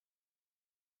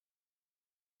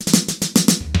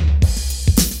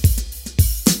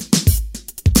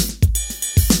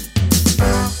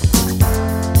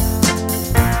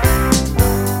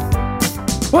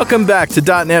Welcome back to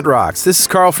 .NET Rocks. This is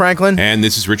Carl Franklin. And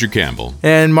this is Richard Campbell.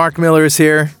 And Mark Miller is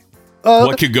here.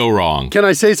 What could go wrong? Can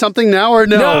I say something now or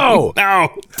no?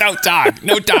 No, don't talk.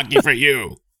 No talking for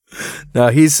you. No,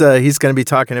 he's going to be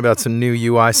talking about some new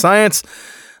UI science.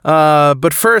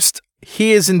 But first,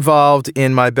 he is involved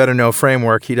in my Better Know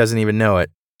framework. He doesn't even know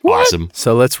it. What? Awesome.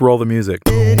 So let's roll the music.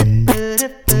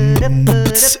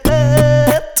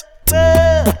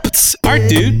 Art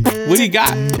dude, what do you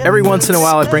got? Every once in a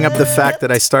while, I bring up the fact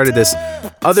that I started this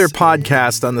other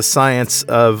podcast on the science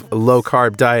of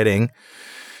low-carb dieting.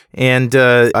 And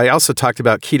I also talked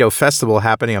about Keto Festival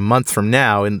happening a month from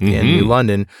now in New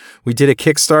London. We did a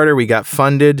Kickstarter, we got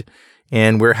funded,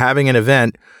 and we're having an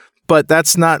event. But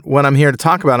that's not what I'm here to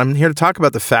talk about. I'm here to talk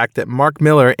about the fact that Mark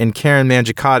Miller and Karen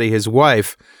Mangicotti, his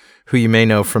wife, who you may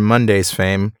know from Monday's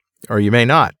fame, or you may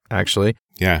not, actually.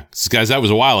 Yeah, guys, that was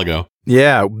a while ago.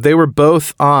 Yeah, they were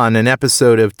both on an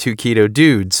episode of Two Keto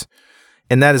Dudes.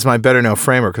 And that is my Better Know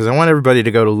framework, because I want everybody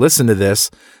to go to listen to this,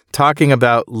 talking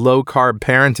about low-carb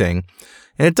parenting.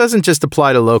 And it doesn't just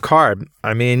apply to low-carb.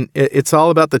 I mean, it's all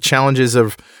about the challenges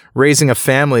of raising a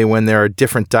family when there are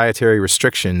different dietary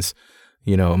restrictions,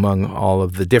 you know, among all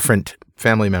of the different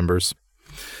family members.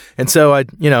 And so,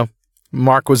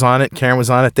 Mark was on it, Karen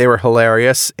was on it. They were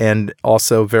hilarious and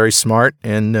also very smart,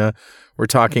 and we're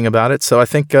talking about it. So I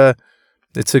think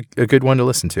it's a good one to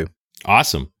listen to.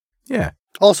 Awesome. Yeah.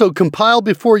 Also, compile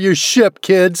before you ship,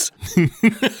 kids.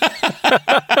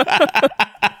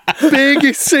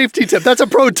 Big safety tip. That's a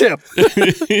pro tip.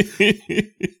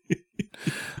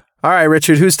 All right,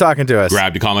 Richard, who's talking to us?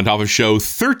 Grabbed a comment off of show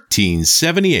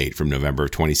 1378 from November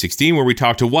of 2016, where we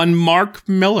talked to one Mark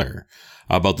Miller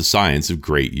about the science of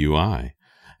great UI.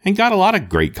 And got a lot of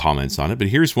great comments on it, but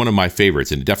here's one of my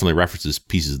favorites, and it definitely references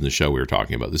pieces in the show we were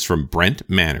talking about. This is from Brent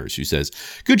Manners, who says,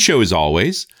 "Good show as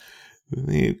always.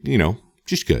 You know,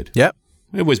 just good." Yep.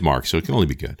 It was Mark, so it can only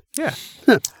be good. Yeah.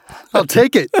 I'll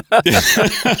take it.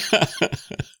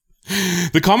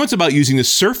 The comments about using the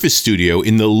Surface Studio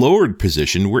in the lowered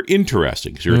position were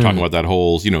interesting, because we were talking about that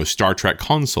whole, Star Trek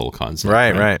console concept.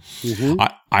 Right. Mm-hmm.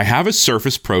 I have a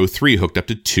Surface Pro 3 hooked up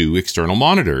to 2 external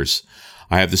monitors.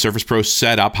 I have the Surface Pro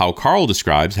set up how Carl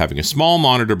describes, having a small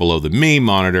monitor below the main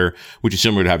monitor, which is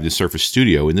similar to having the Surface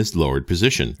Studio in this lowered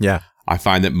position. Yeah. I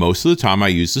find that most of the time I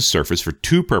use the Surface for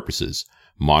 2 purposes: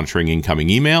 monitoring incoming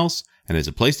emails and as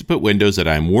a place to put windows that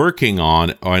I'm working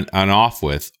on and off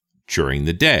with during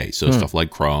the day. So stuff like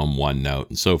Chrome, OneNote,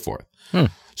 and so forth.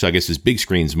 So I guess his big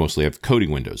screens mostly have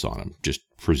coding windows on them, just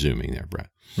presuming there, Brett.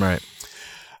 Right.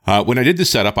 When I did the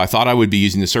setup, I thought I would be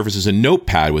using the Surface as a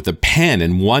notepad with a pen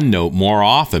and OneNote more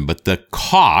often, but the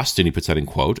cost, and he puts that in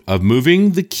quote, of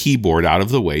moving the keyboard out of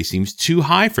the way seems too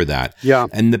high for that. Yeah.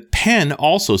 And the pen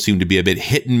also seemed to be a bit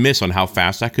hit and miss on how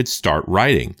fast I could start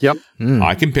writing. Yep.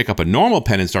 I can pick up a normal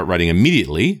pen and start writing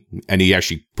immediately, and he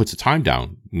actually puts the time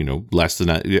down, less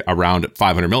than around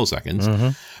 500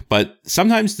 milliseconds. But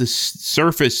sometimes the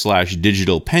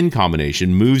Surface/digital pen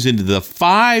combination moves into the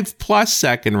 5+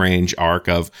 second range arc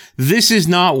of this is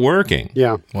not working.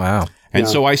 Yeah. Wow. And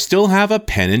so I still have a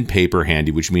pen and paper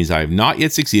handy, which means I have not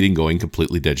yet succeeded in going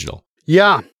completely digital.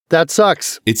 Yeah. That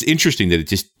sucks. It's interesting that it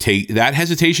just that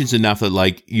hesitation's enough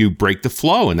that you break the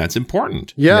flow, and that's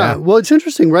important. Yeah. Well, it's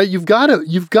interesting, right? You've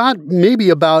got maybe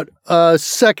about a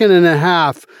second and a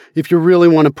half if you really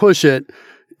want to push it.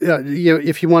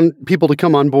 If you want people to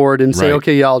come on board and say, Right.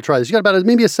 okay, yeah, I'll try this. You got about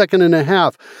maybe a second and a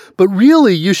half. But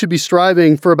really, you should be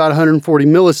striving for about 140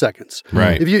 milliseconds.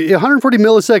 Right. 140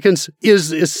 milliseconds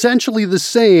is essentially the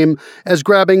same as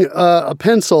grabbing a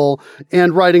pencil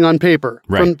and writing on paper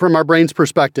from our brain's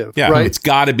perspective. Yeah, right? It's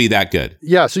got to be that good.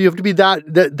 Yeah, so you have to be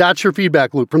that's your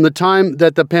feedback loop. From the time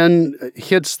that the pen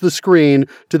hits the screen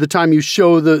to the time you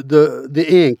show the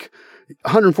ink,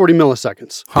 140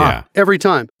 milliseconds. Yeah. Every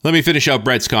time. Let me finish out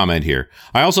Brett's comment here.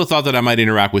 I also thought that I might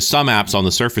interact with some apps on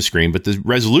the Surface screen, but the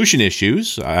resolution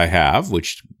issues I have,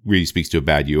 which really speaks to a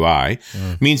bad UI,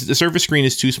 means that the Surface screen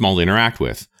is too small to interact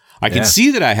with. I can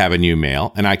see that I have a new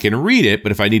mail, and I can read it,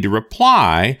 but if I need to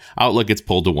reply, Outlook gets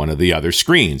pulled to one of the other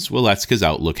screens. Well, that's because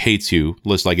Outlook hates you,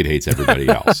 just like it hates everybody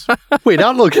else. Wait,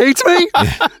 Outlook hates me?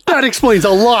 That explains a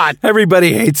lot.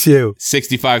 Everybody hates you.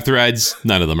 65 threads,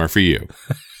 none of them are for you.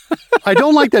 I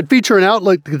don't like that feature in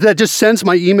Outlook that just sends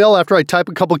my email after I type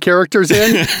a couple characters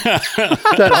in.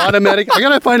 That automatic. I got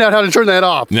to find out how to turn that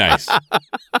off. Nice.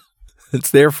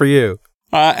 It's there for you.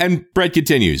 And Brett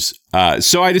continues.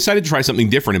 So I decided to try something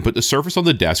different and put the Surface on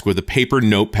the desk where the paper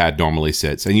notepad normally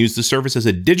sits, and use the Surface as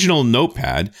a digital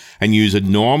notepad and use a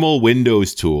normal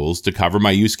Windows tools to cover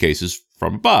my use cases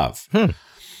from above.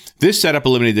 This setup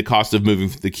eliminated the cost of moving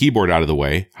the keyboard out of the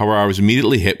way. However, I was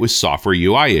immediately hit with software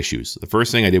UI issues. The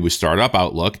first thing I did was start up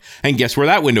Outlook, and guess where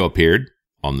that window appeared?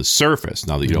 On the Surface.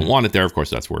 Now that you don't want it there, of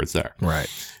course, that's where it's there. Right.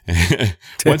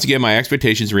 Once again, my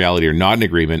expectations and reality are not in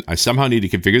agreement. I somehow need to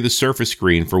configure the Surface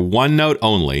screen for OneNote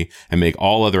only and make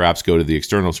all other apps go to the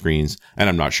external screens, and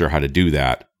I'm not sure how to do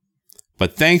that.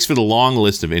 But thanks for the long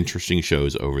list of interesting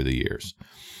shows over the years.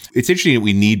 It's interesting that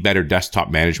we need better desktop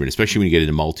management, especially when you get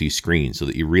into multi-screen, so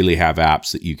that you really have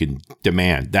apps that you can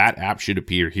demand. That app should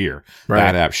appear here. Right.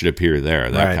 That app should appear there,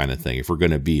 that kind of thing, if we're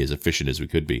going to be as efficient as we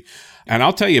could be. And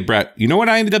I'll tell you, Brett, you know what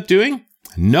I ended up doing?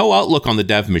 No Outlook on the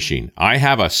dev machine. I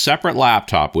have a separate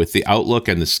laptop with the Outlook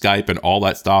and the Skype and all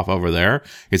that stuff over there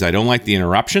because I don't like the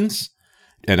interruptions,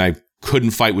 and I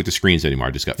couldn't fight with the screens anymore.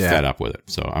 I just got fed up with it.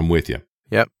 So I'm with you.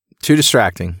 Yep. Too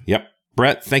distracting. Yep.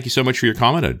 Brett, thank you so much for your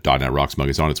comment. A .NET Rocks mug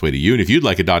is on its way to you. And if you'd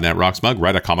like a .NET Rocks mug,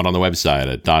 write a comment on the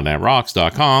website at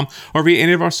 .NETRocks.com or via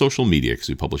any of our social media, because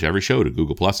we publish every show to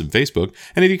Google Plus and Facebook.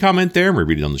 And if you comment there and we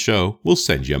read it on the show, we'll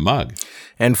send you a mug.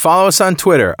 And follow us on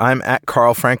Twitter. I'm at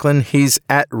Carl Franklin. He's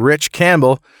at Rich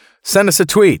Campbell. Send us a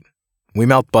tweet. We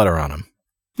melt butter on him.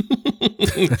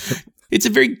 It's a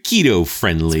very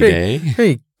keto-friendly day.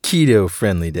 Very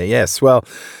keto-friendly day, yes. Well,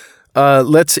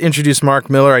 let's introduce Mark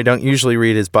Miller. I don't usually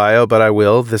read his bio, but I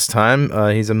will this time.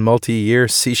 He's a multi-year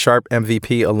C#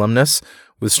 MVP alumnus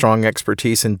with strong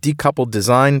expertise in decoupled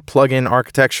design, plug-in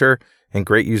architecture, and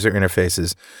great user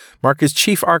interfaces. Mark is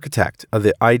chief architect of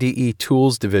the IDE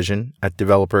Tools division at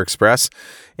Developer Express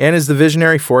and is the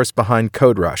visionary force behind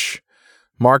CodeRush.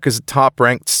 Mark is a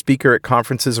top-ranked speaker at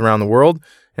conferences around the world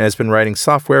and has been writing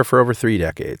software for over 3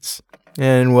 decades.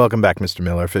 And welcome back, Mr.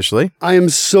 Miller, officially. I am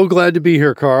so glad to be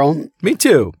here, Carl. Me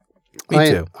too. Me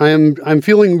too. I'm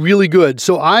feeling really good.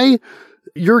 So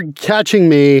you're catching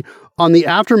me on the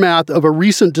aftermath of a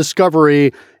recent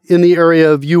discovery in the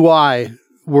area of UI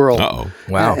world. Uh-oh.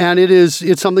 Wow. And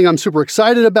it's something I'm super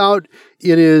excited about.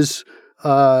 It is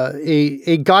a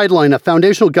guideline, a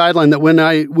foundational guideline that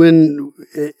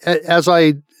as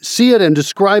I see it and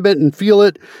describe it and feel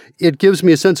it, it gives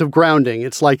me a sense of grounding.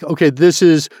 It's like, okay, this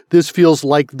feels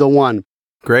like the one.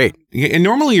 Great. And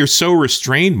normally you're so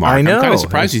restrained, Mark. I know. I'm kind of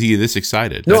surprised you see you this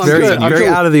excited. No, That's very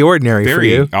out of the ordinary for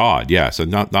you. Very odd, yeah. So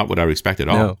not what I would expect at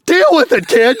all. No. Deal with it,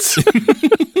 kids.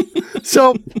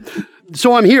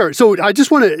 So I'm here. So I just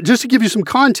want to give you some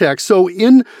context. So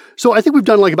I think we've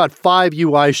done like about 5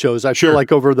 UI shows. I feel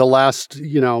like over the last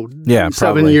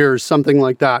 7 years, something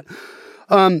like that.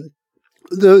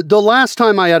 The last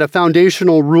time I had a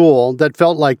foundational rule that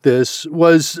felt like this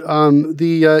was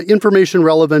the information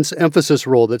relevance emphasis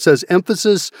rule that says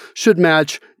emphasis should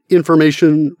match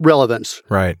information relevance.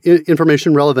 Right.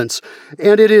 Information relevance.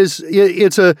 And it's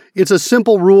a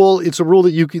simple rule. It's a rule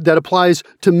that applies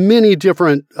to many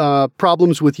different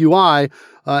problems with UI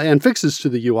and fixes to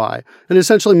the UI. And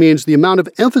essentially means the amount of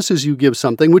emphasis you give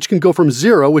something, which can go from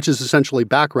 0, which is essentially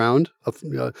background, a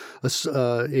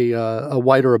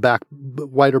white or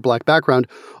white or black background,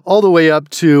 all the way up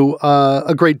to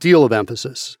a great deal of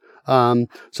emphasis,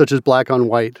 such as black on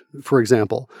white, for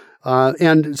example.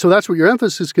 And so that's what your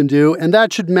emphasis can do, and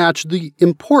that should match the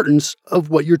importance of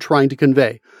what you're trying to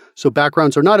convey. So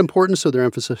backgrounds are not important, so their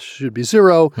emphasis should be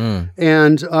 0,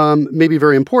 and maybe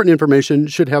very important information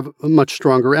should have a much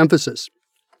stronger emphasis.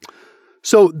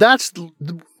 So that's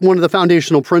one of the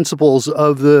foundational principles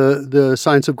of the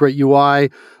science of great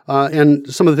UI,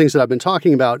 and some of the things that I've been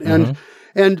talking about. And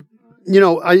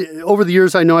over the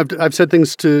years, I know I've said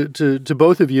things to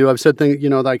both of you. I've said things,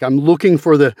 like I'm looking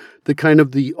for the kind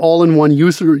of the all-in-one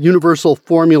universal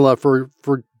formula for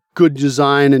good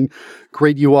design and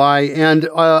great UI. And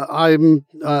I'm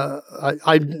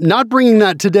not bringing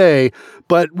that today,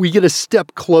 but we get a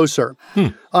step closer.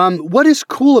 What is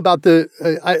cool about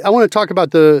I want to talk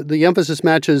about the emphasis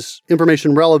matches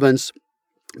information relevance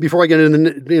before I get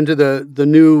into the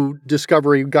new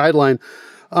discovery guideline.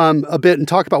 A bit and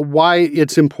talk about why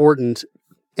it's important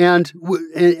and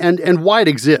why it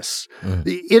exists.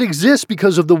 It exists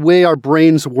because of the way our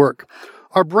brains work.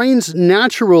 Our brains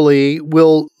naturally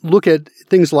will look at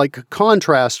things like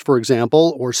contrast, for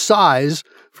example, or size,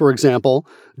 for example,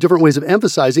 different ways of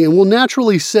emphasizing, and we'll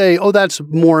naturally say, oh, that's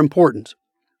more important,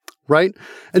 right?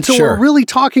 And so what we're really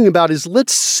talking about is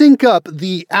let's sync up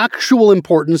the actual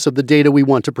importance of the data we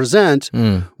want to present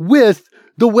with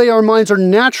the way our minds are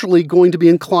naturally going to be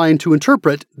inclined to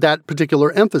interpret that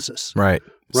particular emphasis. Right.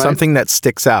 Something that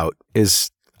sticks out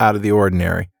is out of the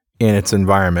ordinary in its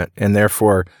environment, and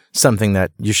therefore something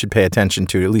that you should pay attention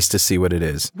to, at least to see what it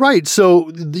is. Right.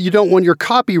 So you don't want your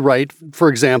copyright, for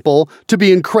example, to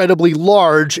be incredibly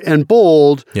large and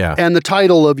bold, and the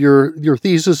title of your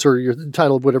thesis or your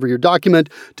title of whatever your document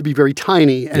to be very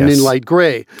tiny and in light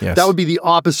gray. Yes. That would be the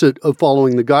opposite of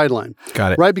following the guideline.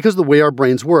 Got it. Right? Because of the way our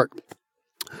brains work.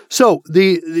 So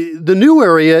the new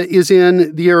area is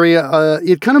in the area,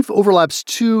 it kind of overlaps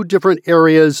two different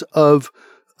areas of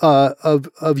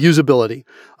usability.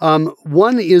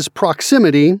 One is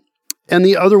proximity, and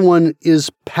the other one is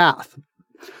path.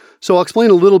 So I'll explain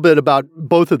a little bit about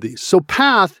both of these. So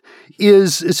path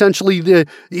is essentially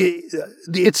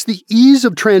it's the ease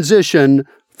of transition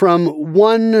from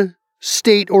one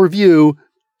state or view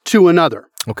to another.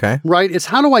 Okay. Right? It's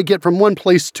how do I get from one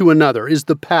place to another is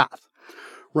the path.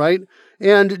 Right?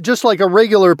 And just like a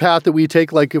regular path that we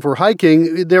take, like if we're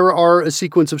hiking, there are a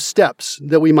sequence of steps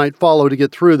that we might follow to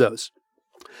get through those.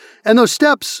 And those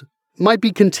steps might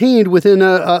be contained within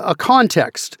a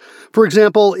context. For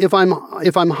example, if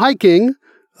I'm hiking,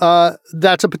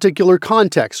 that's a particular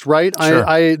context, right?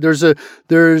 Sure.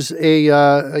 There's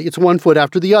it's 1 foot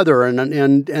after the other,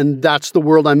 and that's the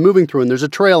world I'm moving through, and there's a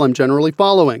trail I'm generally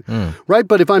following, right?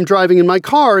 But if I'm driving in my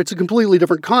car, it's a completely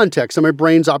different context, and my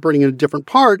brain's operating in a different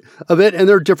part of it, and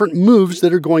there are different moves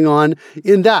that are going on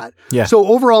in that. Yeah. So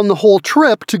overall, in the whole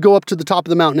trip to go up to the top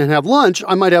of the mountain and have lunch,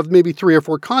 I might have maybe 3 or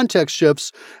 4 context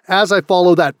shifts as I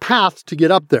follow that path to get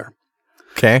up there.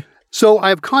 Okay. So I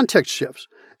have context shifts.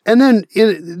 And then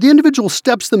the individual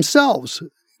steps themselves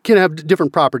can have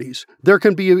different properties. There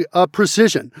can be a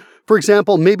precision. For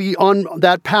example, maybe on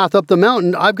that path up the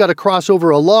mountain, I've got to cross over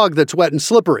a log that's wet and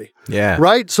slippery. Yeah.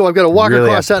 Right? So I've got to walk Really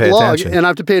across have to that pay log, attention. and I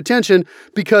have to pay attention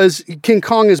because King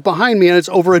Kong is behind me and it's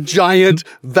over a giant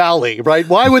valley, right?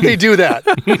 Why would they do that?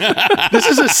 This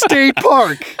is a state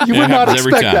park. You would not happens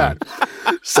every expect time.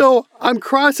 that. So I'm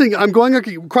going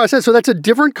across that. So that's a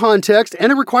different context,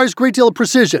 and it requires a great deal of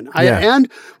precision.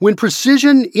 And when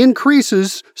precision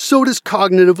increases, so does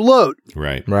cognitive load.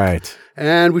 Right. Right.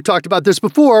 And we talked about this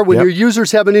before. When your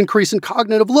users have an increase in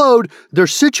cognitive load, their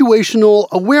situational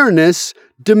awareness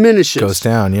diminishes. Goes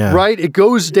down, yeah. Right? It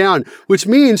goes down, which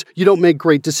means you don't make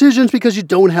great decisions because you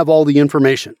don't have all the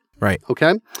information. Right.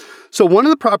 Okay? So one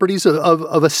of the properties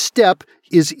of a step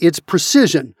is its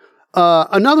precision.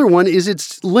 Another one is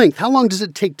its length. How long does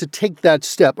it take to take that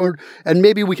step? And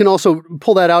maybe we can also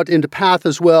pull that out into path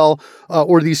as well,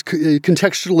 or these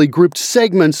contextually grouped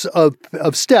segments of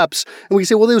steps. And we can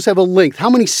say, well, those have a length.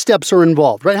 How many steps are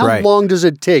involved, right? How long does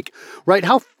it take, right?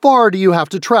 How far do you have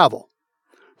to travel,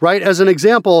 right? As an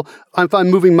example, if I'm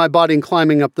moving my body and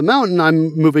climbing up the mountain,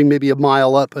 I'm moving maybe a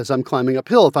mile up as I'm climbing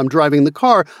uphill. If I'm driving the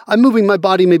car, I'm moving my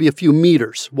body maybe a few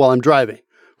meters while I'm driving,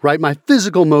 right? My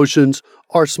physical motions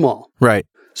are small. Right.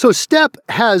 So step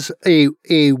has a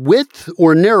width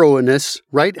or narrowness,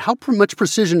 right? How much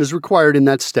precision is required in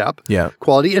that step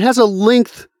quality. It has a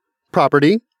length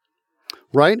property,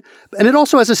 right? And it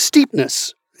also has a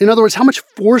steepness. In other words, how much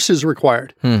force is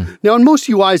required. Now, in most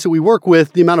UIs that we work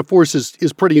with, the amount of force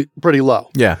is pretty low.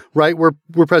 Yeah. Right?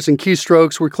 We're pressing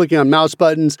keystrokes, we're clicking on mouse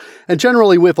buttons, and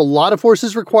generally, if a lot of force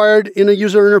is required in a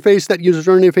user interface, that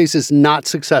user interface is not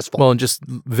successful. Well, and just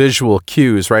visual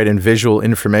cues, right? And visual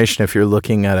information. If you're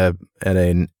looking at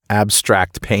an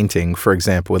abstract painting, for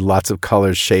example, with lots of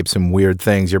colors, shapes, and weird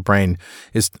things, your brain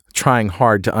is trying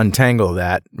hard to untangle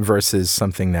that versus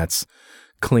something that's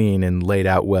clean and laid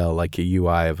out well, like a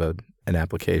UI of an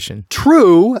application.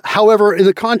 True. However, in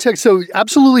the context of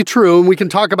absolutely true, and we can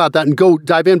talk about that and go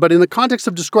dive in, but in the context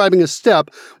of describing a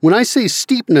step, when I say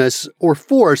steepness or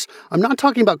force, I'm not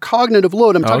talking about cognitive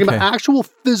load. I'm talking about actual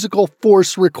physical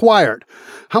force required.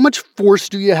 How much force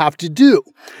do you have to do?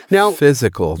 Now,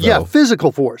 Physical, though. Yeah,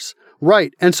 physical force.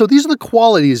 Right. And so these are the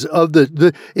qualities of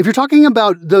the if you're talking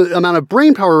about the amount of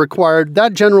brain power required,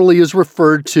 that generally is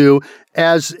referred to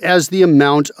as the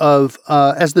amount of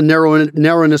as the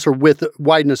narrowness or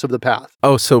wideness of the path.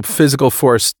 Oh, so physical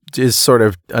force is sort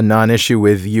of a non-issue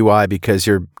with UI because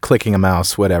you're clicking a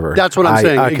mouse, whatever. That's what I'm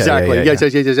saying. Okay, exactly. Yeah.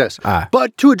 Yes.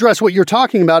 But to address what you're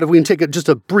talking about, if we can take just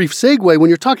a brief segue, when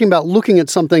you're talking about looking at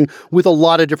something with a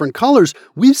lot of different colors,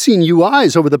 we've seen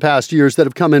UIs over the past years that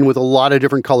have come in with a lot of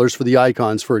different colors for the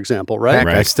icons, for example, right? Heck,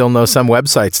 I still know some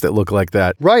websites that look like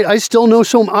that. Right. I still know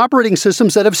some operating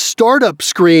systems that have startup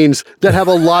screens that have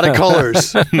a lot of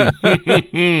colors.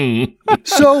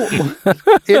 So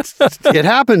it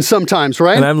happens sometimes,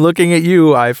 right? And I'm looking at you,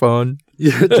 iPhone.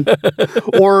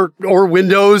 or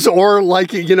Windows or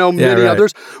many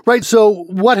others. Right. So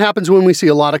what happens when we see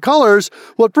a lot of colors?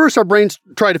 Well, at first our brains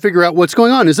try to figure out what's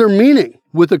going on. Is there meaning?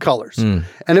 with the colors. And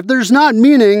if there's not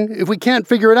meaning, if we can't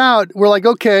figure it out, we're like,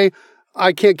 okay,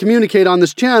 I can't communicate on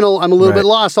this channel. I'm a little bit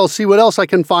lost. I'll see what else I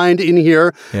can find in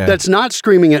here that's not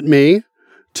screaming at me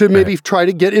to maybe try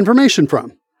to get information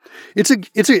from. It's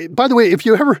a, by the way, if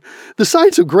you ever, the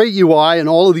science of great UI and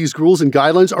all of these rules and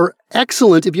guidelines are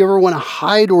excellent if you ever want to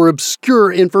hide or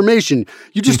obscure information.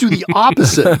 You just do the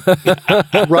opposite,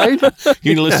 right?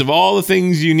 You need a list of all the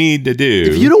things you need to do.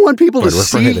 If you don't want people to we're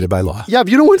see, prohibited by law. Yeah, if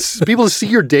you don't want people to see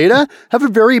your data, have a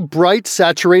very bright,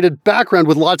 saturated background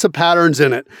with lots of patterns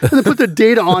in it. And then put the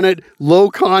data on it, low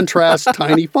contrast,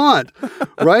 tiny font,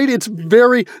 right? It's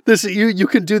very, you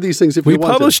can do these things if you want to.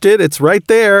 We published it. It's right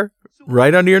there.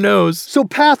 Right under your nose. So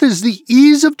path is the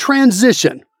ease of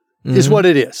transition is what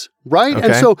it is, right?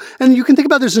 Okay. And you can think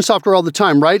about this in software all the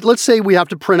time, right? Let's say we have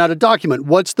to print out a document.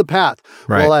 What's the path?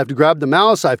 Right. Well, I have to grab the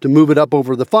mouse. I have to move it up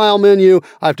over the file menu.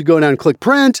 I have to go down and click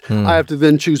print. I have to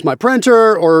then choose my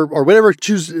printer or whatever,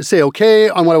 say okay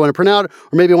on what I want to print out,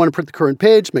 or maybe I want to print the current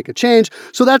page, make a change.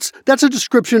 So that's a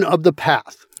description of the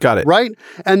path. Got it. Right?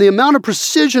 And the amount of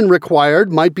precision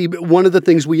required might be one of the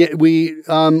things we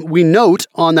note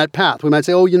on that path. We might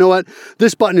say, oh, you know what?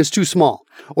 This button is too small.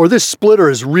 Or this splitter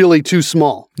is really too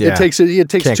small. Yeah. It takes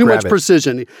too much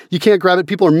precision. You can't grab it.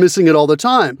 People are missing it all the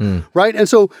time, right? And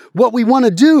so what we want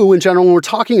to do in general when we're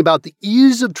talking about the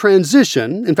ease of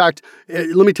transition, in fact,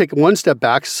 let me take one step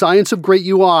back. Science of great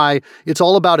UI, it's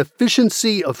all about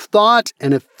efficiency of thought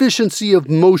and efficiency of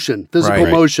motion, physical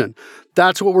motion.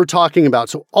 That's what we're talking about.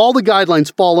 So all the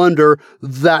guidelines fall under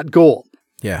that goal.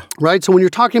 Yeah. Right? So when you're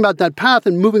talking about that path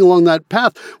and moving along that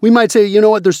path, we might say, you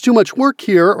know what, there's too much work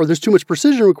here or there's too much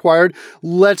precision required.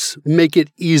 Let's make it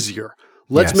easier.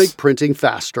 Let's make printing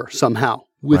faster somehow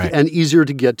and easier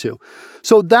to get to.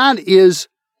 So that is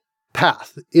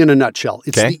path in a nutshell.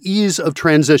 It's the ease of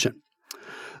transition.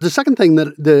 The second thing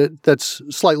that's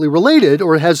slightly related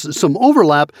or has some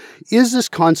overlap is this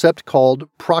concept called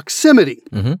proximity.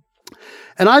 Mm-hmm.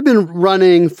 And I've been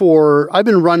running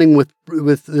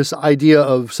with this idea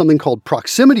of something called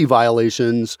proximity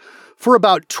violations for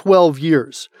about 12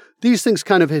 years. These things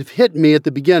kind of have hit me at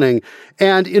the beginning.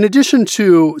 And in addition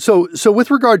to, so with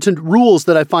regard to rules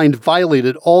that I find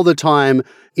violated all the time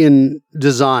in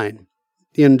designs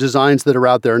that are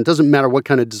out there, and it doesn't matter what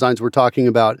kind of designs we're talking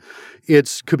about.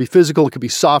 It could be physical, it could be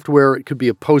software, it could be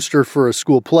a poster for a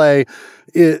school play.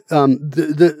 The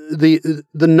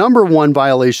number one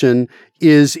violation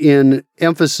is in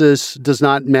emphasis does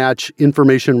not match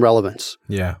information relevance.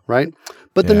 Yeah. Right?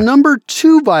 But the number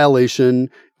two violation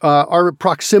are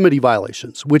proximity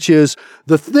violations, which is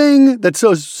the thing that's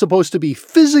supposed to be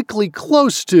physically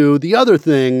close to the other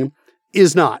thing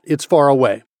is not. It's far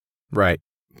away. Right.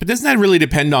 But doesn't that really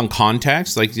depend on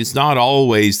context? Like, it's not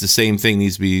always the same thing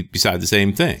needs to be beside the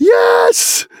same thing.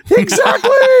 Yes,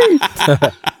 exactly.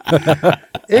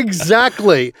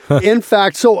 Exactly. In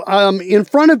fact, so in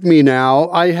front of me now,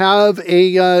 I have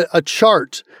a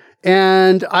chart,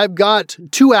 and I've got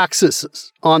two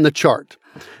axes on the chart.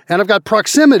 And I've got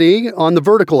proximity on the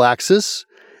vertical axis.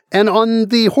 And on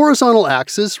the horizontal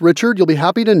axis, Richard, you'll be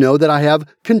happy to know that I have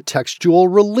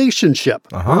contextual relationship.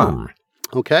 Uh-huh.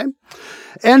 Okay?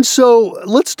 And so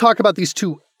let's talk about these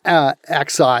two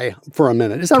axi for a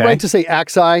minute. Is that right to say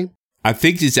axi? I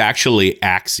think it's actually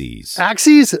axes.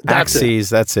 Axes? That's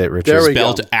it, Richard. There we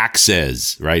Spelled go.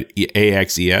 axes, right?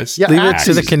 A-X-E-S? Yeah, Leave it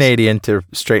axes. to the Canadian to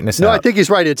straighten us out. No, I think he's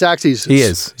right. It's axes. He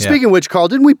is. Yeah. Speaking of which, Carl,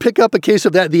 didn't we pick up a case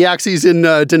of the axes in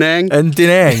Da Nang? And Da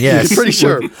Nang, yes. Pretty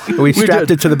sure. We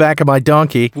strapped it to the back of my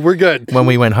donkey We're good. when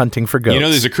we went hunting for goats. You know,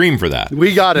 there's a cream for that.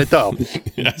 We got it, though.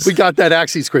 Yes. We got that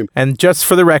axes cream. And just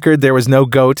for the record, there was no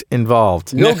goat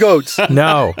involved. No goats.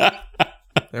 No.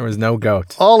 There was no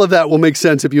goat. All of that will make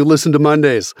sense if you listen to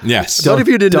Mondays. Yes. But if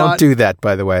you did don't not, do that,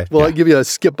 by the way. well, I'll give you a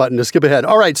skip button to skip ahead.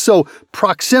 All right, so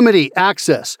proximity,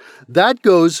 access, that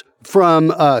goes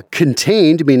from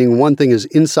contained, meaning one thing is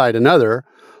inside another,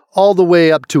 all the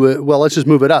way up to, let's just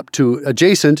move it up to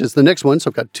adjacent is the next one. So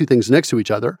I've got two things next to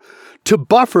each other. To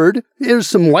buffered, there's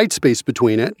some white space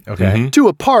between it. Okay. Mm-hmm. To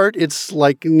apart, it's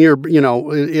like near,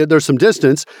 there's some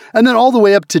distance. And then all the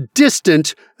way up to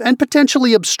distant and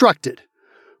potentially obstructed.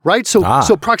 Right? So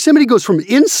proximity goes from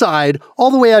inside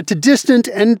all the way out to distant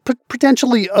and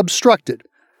potentially obstructed.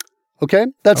 Okay?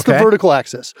 That's the vertical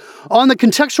axis. On the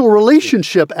contextual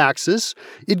relationship axis,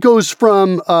 it goes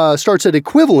from, starts at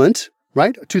equivalent,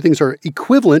 right? Two things are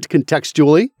equivalent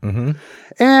contextually. Mm-hmm.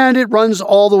 And it runs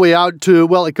all the way out to,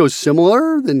 it goes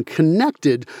similar, then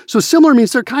connected. So similar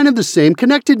means they're kind of the same.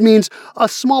 Connected means a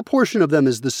small portion of them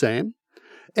is the same.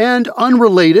 And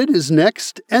unrelated is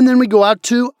next. And then we go out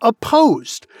to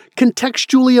opposed,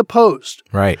 contextually opposed.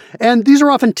 Right. And these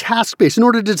are often task-based. In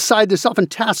order to decide this, often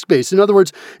task-based. In other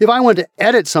words, if I want to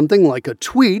edit something like a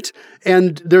tweet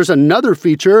and there's another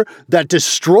feature that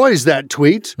destroys that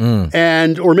tweet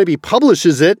and or maybe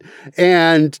publishes it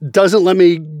and doesn't let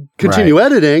me continue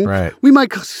editing, we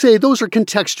might say those are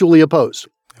contextually opposed.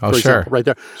 Oh, for sure. example, right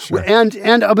there. Sure.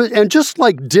 And just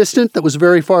like distant that was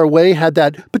very far away had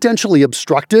that potentially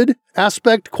obstructed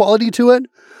aspect quality to it,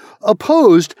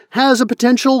 opposed has a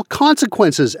potential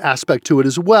consequences aspect to it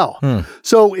as well.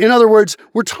 So in other words,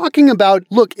 we're talking about,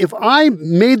 look, if I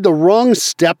made the wrong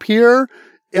step here,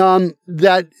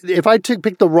 that if I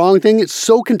pick the wrong thing, it's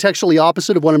so contextually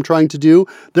opposite of what I'm trying to do,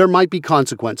 there might be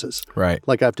consequences. Right.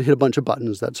 Like I have to hit a bunch of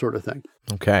buttons, that sort of thing.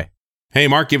 Okay. Hey,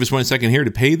 Mark, give us 1 second here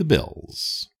to pay the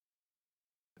bills.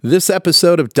 This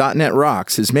episode of .NET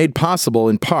Rocks is made possible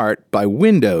in part by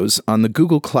Windows on the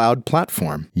Google Cloud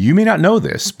Platform. You may not know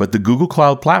this, but the Google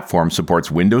Cloud Platform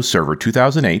supports Windows Server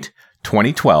 2008,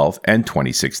 2012, and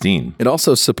 2016. It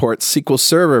also supports SQL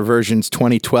Server versions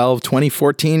 2012,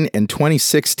 2014, and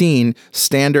 2016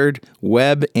 standard,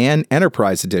 web, and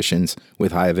enterprise editions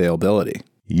with high availability.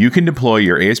 You can deploy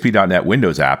your ASP.NET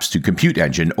Windows apps to Compute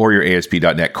Engine or your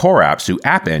ASP.NET Core apps to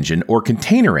App Engine or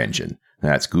Container Engine.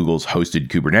 That's Google's hosted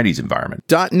Kubernetes environment.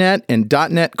 .NET and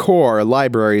 .NET Core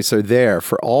libraries are there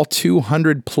for all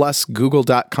 200 plus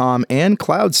Google.com and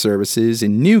cloud services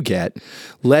in NuGet,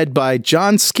 led by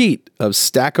John Skeet of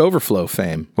Stack Overflow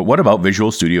fame. But what about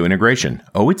Visual Studio integration?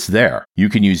 Oh, it's there. You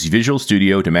can use Visual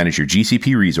Studio to manage your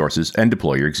GCP resources and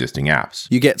deploy your existing apps.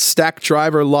 You get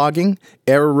Stackdriver logging,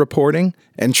 error reporting,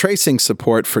 and tracing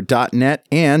support for .NET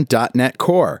and .NET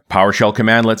Core. PowerShell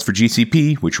commandlets for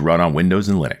GCP, which run on Windows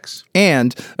and Linux.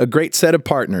 And a great set of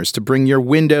partners to bring your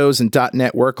Windows and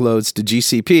 .NET workloads to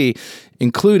GCP,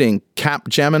 including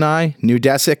Capgemini,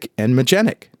 Neudesic, and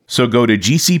Magenic. So go to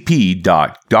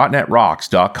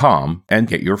gcp.netrocks.com and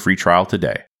get your free trial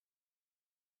today.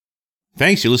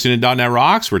 Thanks. You're listening to .NET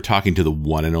Rocks. We're talking to the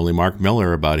one and only Mark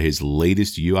Miller about his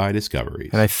latest UI discoveries.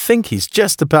 And I think he's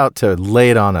just about to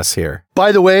lay it on us here.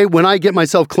 By the way, when I get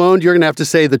myself cloned, you're going to have to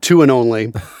say the two and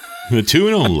only. The two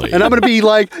and only. And I'm going to be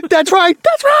like, that's right.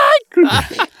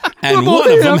 And one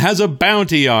of them has a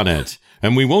bounty on it.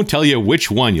 And we won't tell you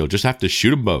which one. You'll just have to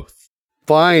shoot them both.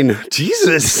 Fine.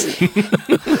 Jesus.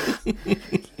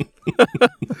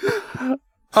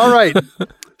 All right.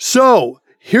 So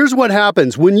here's what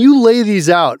happens. When you lay these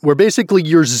out, where basically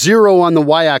your 0 on the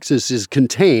y-axis is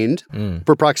contained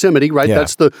for proximity, right? Yeah.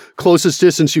 That's the closest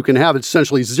distance you can have. It's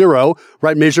essentially 0,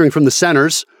 right? Measuring from the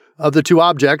centers of the two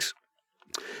objects.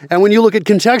 And when you look at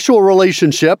contextual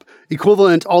relationship,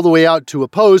 equivalent all the way out to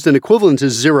opposed, and equivalent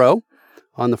is 0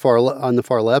 on the far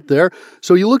left there.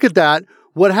 So you look at that.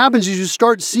 What happens is you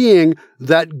start seeing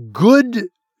that good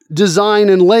design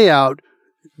and layout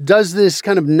does this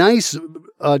kind of nice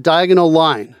diagonal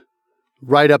line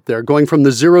right up there, going from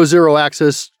the 0, 0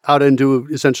 axis out into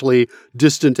essentially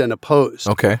distant and opposed.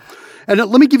 Okay. And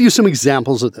let me give you some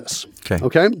examples of this.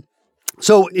 Okay.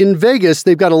 So in Vegas,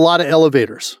 they've got a lot of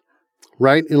elevators,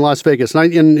 right? In Las Vegas.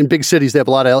 And in big cities, they have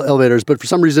a lot of elevators. But for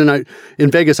some reason, in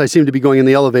Vegas, I seem to be going in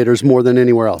the elevators more than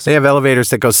anywhere else. They have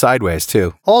elevators that go sideways,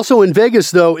 too. Also in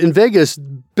Vegas, though,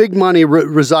 big money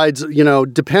resides,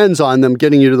 depends on them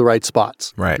getting you to the right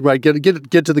spots. Right.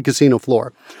 Get to the casino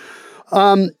floor.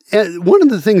 And one of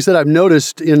the things that I've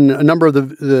noticed in a number of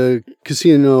the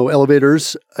casino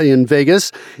elevators in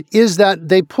Vegas is that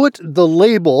they put the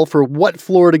label for what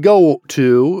floor to go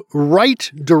to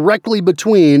right directly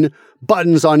between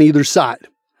buttons on either side.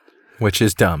 Which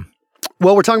is dumb.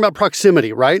 Well, we're talking about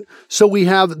proximity, right? So we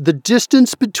have the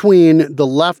distance between the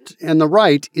left and the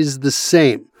right is the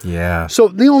same. Yeah. So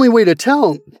the only way to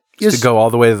tell is to go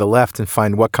all the way to the left and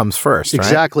find what comes first, right?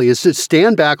 Exactly. Is to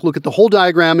stand back, look at the whole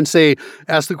diagram and say,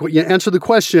 answer the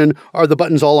question, are the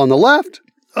buttons all on the left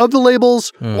of the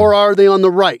labels or are they on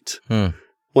the right?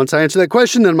 Once I answer that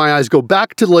question, then my eyes go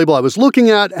back to the label I was looking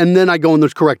at, and then I go in the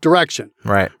correct direction.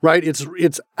 Right. Right?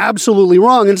 It's absolutely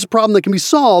wrong, and it's a problem that can be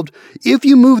solved if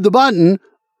you move the button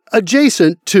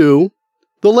adjacent to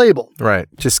the label. Right.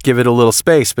 Just give it a little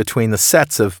space between the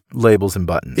sets of labels and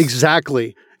buttons.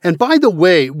 Exactly. And by the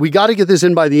way, we got to get this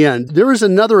in by the end. There is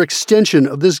another extension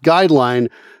of this guideline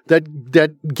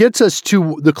that gets us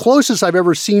to the closest I've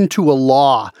ever seen to a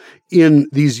law in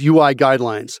these UI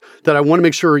guidelines that I want to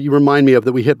make sure you remind me of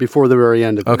that we hit before the very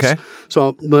end of this. Okay.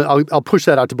 So I'll push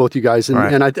that out to both you guys, and,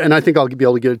 right. and I think I'll be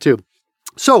able to get it too.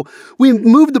 So we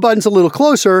moved the buttons a little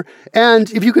closer, and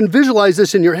if you can visualize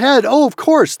this in your head, oh, of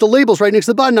course, the label's right next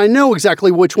to the button. I know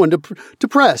exactly which one to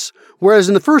press. Whereas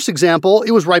in the first example,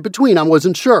 it was right between. I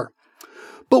wasn't sure.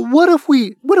 But what if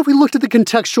we looked at the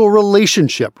contextual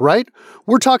relationship, right?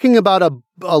 We're talking about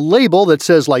a label that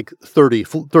says like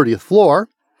 30th floor,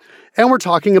 and we're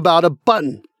talking about a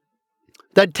button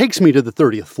that takes me to the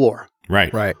 30th floor.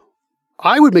 Right. Right.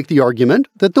 I would make the argument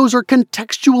that those are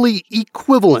contextually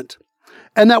equivalent.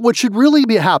 And that what should really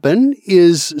happen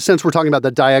is, since we're talking about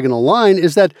the diagonal line,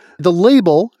 is that the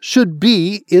label should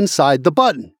be inside the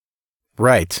button.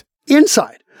 Right.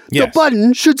 Inside. Yes. The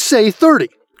button should say 30.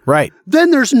 Right.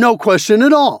 Then there's no question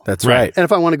at all. That's Right. right. And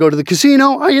if I want to go to the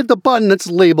casino, I hit the button that's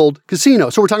labeled casino.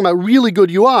 So we're talking about really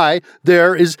good UI.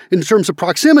 There is, in terms of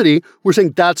proximity, we're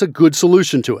saying that's a good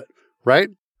solution to it. Right?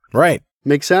 Right.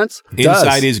 Make sense?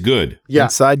 Inside is good. Yeah.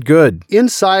 Inside good.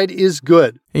 Inside is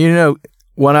good. You know,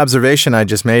 one observation I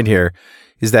just made here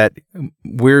is that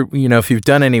if you've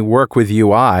done any work with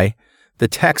UI, the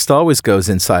text always goes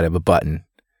inside of a button,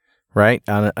 right?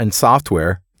 On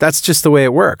software. That's just the way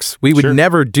it works. We would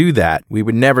never do that. We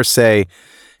would never say,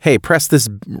 hey, press this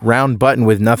round button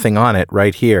with nothing on it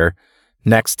right here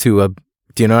next to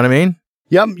do you know what I mean?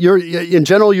 Yep, in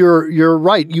general, you're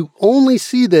right. You only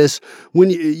see this when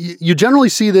you generally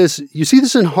see this. You see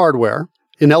this in hardware,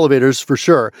 in elevators for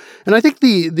sure. And I think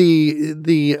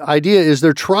the idea is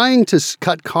they're trying to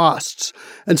cut costs.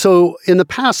 And so in the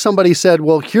past, somebody said,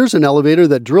 well, here's an elevator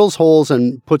that drills holes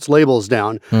and puts labels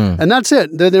down. And that's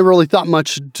it. They never really thought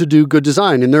much to do good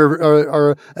design. And there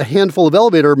are a handful of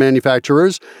elevator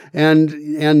manufacturers. And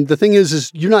the thing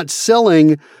is you're not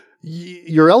selling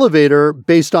your elevator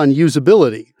based on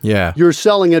usability. Yeah. You're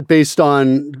selling it based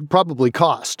on probably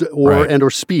cost or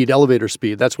speed, elevator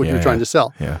speed. That's what you're trying to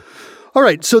sell. Yeah. All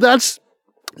right, so that's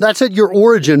at your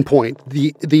origin point,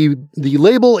 the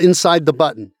label inside the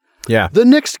button. Yeah. The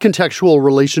next contextual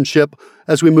relationship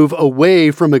as we move away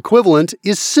from equivalent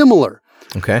is similar.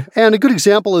 Okay. And a good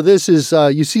example of this is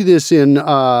you see this in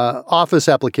Office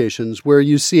applications where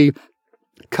you see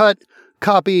cut,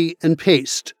 copy, and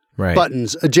paste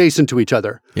buttons adjacent to each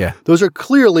other. Yeah. Those are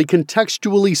clearly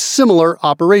contextually similar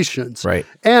operations. Right.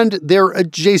 And they're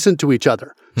adjacent to each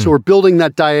other. So we're building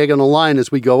that diagonal line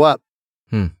as we go up.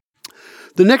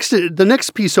 The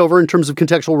next piece over in terms of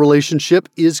contextual relationship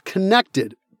is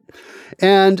connected.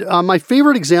 And my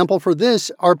favorite example for this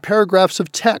are paragraphs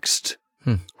of text,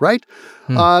 right?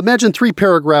 Imagine 3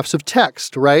 paragraphs of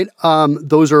text, right?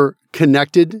 Those are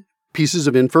connected pieces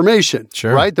of information,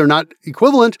 right? They're not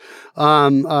equivalent.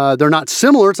 They're not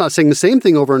similar. It's not saying the same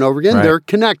thing over and over again. Right. They're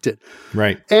connected.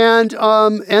 Right. And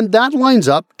that lines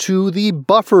up to the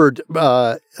buffered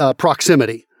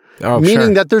proximity,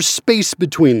 meaning that there's space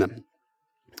between them.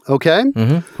 Okay?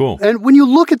 Mm-hmm. Cool. And when you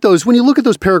look at those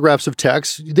paragraphs of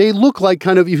text, they look like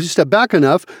kind of, if you step back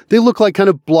enough, they look like kind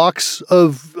of blocks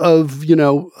of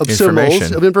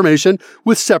symbols, of information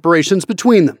with separations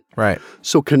between them. Right.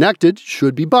 So connected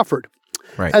should be buffered.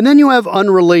 Right. And then you have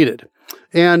unrelated.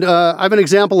 And I have an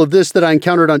example of this that I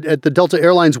encountered at the Delta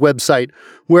Airlines website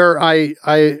where I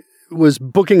was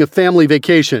booking a family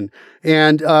vacation,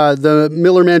 and the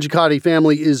Miller Mangicotti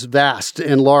family is vast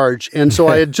and large. And so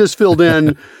I had just filled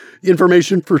in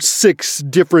information for 6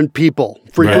 different people,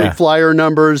 frequent flyer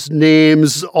numbers,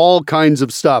 names, all kinds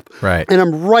of stuff. Right. And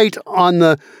I'm right on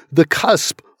the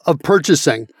cusp of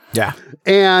purchasing. Yeah.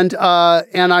 And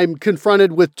I'm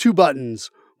confronted with 2 buttons.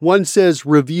 One says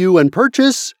review and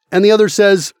purchase, and the other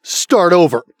says start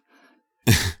over.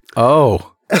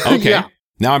 Oh. Okay. Yeah.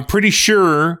 Now I'm pretty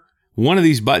sure one of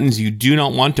these buttons you do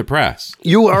not want to press.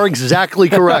 You are exactly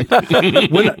correct.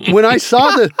 when I saw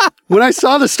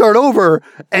the start over,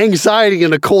 anxiety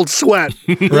and a cold sweat.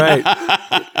 Right.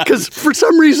 Because for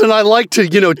some reason I like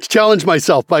to, challenge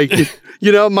myself by,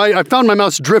 I found my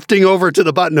mouse drifting over to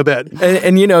the button a bit.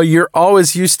 And you're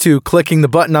always used to clicking the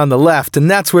button on the left,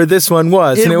 and that's where this one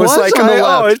was. It and it was like, on the left.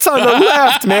 oh, it's on the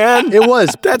left, man. It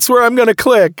was. That's where I'm going to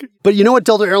click. But you know what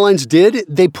Delta Airlines did?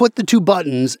 They put the 2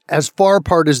 buttons as far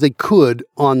apart as they could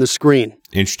on the screen.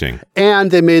 Interesting. And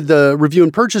they made the review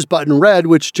and purchase button red,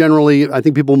 which generally I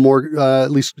think people more at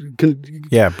least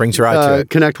brings your eye to it.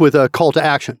 Connect with a call to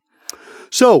action.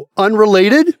 So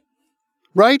unrelated,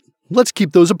 right? Let's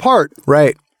keep those apart.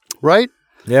 Right. Right?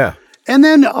 Yeah. And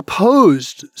then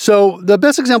opposed. So the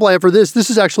best example I have for this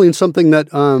is actually in something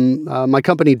that my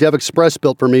company DevExpress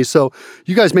built for me. So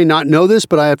you guys may not know this,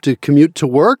 but I have to commute to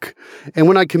work. And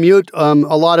when I commute, a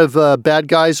lot of bad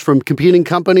guys from competing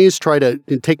companies try to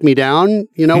take me down,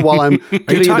 while I'm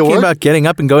Are you talking about getting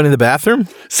up and going to the bathroom?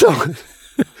 So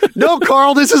No,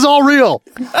 Carl, this is all real.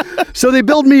 So they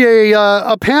build me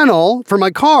a panel for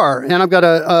my car, and I've got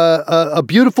a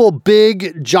beautiful,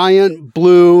 big, giant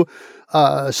blue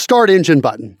start engine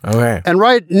button. Okay. And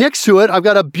right next to it, I've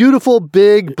got a beautiful,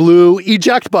 big, blue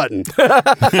eject button.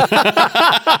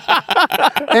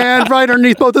 And right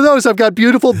underneath both of those, I've got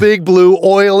beautiful, big, blue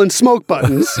oil and smoke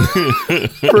buttons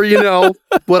for,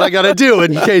 what I got to do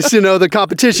in case, the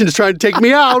competition is trying to take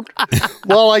me out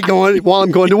while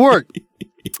I'm going to work.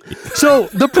 So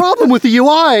the problem with the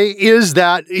UI is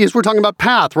we're talking about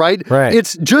path, right? Right.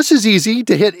 It's just as easy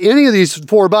to hit any of these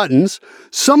 4 buttons.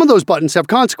 Some of those buttons have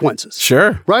consequences.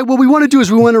 Sure. Right? What we want to do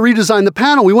is we want to redesign the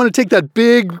panel. We want to take that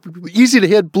big, easy to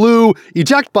hit blue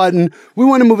eject button. We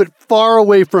want to move it far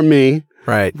away from me.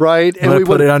 Right. Right. And we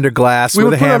put it under glass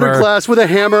with a hammer. Under glass with a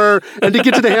hammer. And to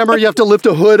get to the hammer, you have to lift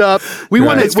a hood up.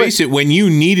 Let's face it, when you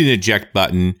need an eject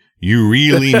button, you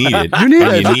really need it. You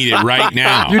need it right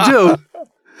now. You do.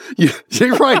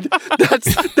 You're right.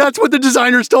 That's what the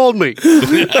designers told me.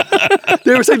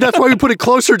 They were saying that's why we put it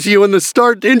closer to you and the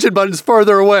start engine button is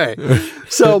farther away.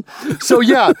 So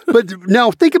yeah. But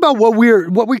now think about what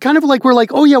we kind of like. We're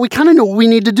like, oh yeah, we kind of know what we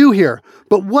need to do here.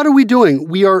 But what are we doing?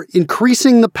 We are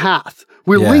increasing the path.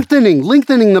 We're lengthening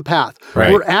the path.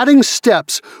 Right. We're adding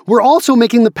steps. We're also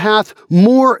making the path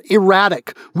more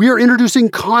erratic. We are introducing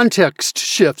context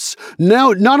shifts.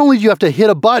 Now, not only do you have to hit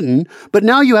a button, but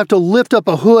now you have to lift up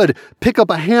a hood, pick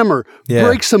up a hammer,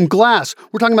 break some glass.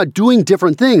 We're talking about doing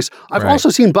different things. I've also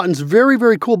seen buttons, very,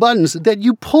 very cool buttons, that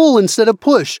you pull instead of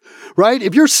push, right?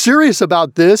 If you're serious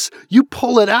about this, you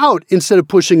pull it out instead of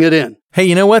pushing it in. Hey,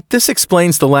 you know what? This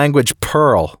explains the language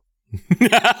Perl.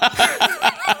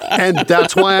 And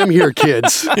that's why I'm here,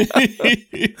 kids.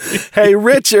 Hey,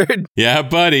 Richard. Yeah,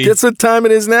 buddy. Guess what time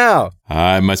it is now?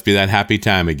 It must be that happy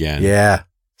time again. Yeah.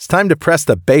 It's time to press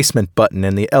the basement button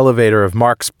in the elevator of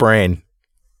Mark's brain.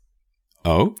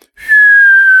 Oh?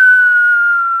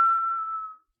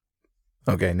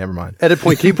 Okay, never mind. Edit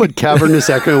point, can you put cavernous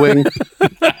echoing?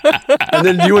 And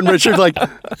then you and Richard like,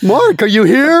 Mark, are you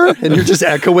here? And you're just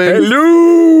echoing.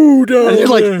 Hello, darling. And you're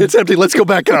like, it's empty. Let's go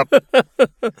back up.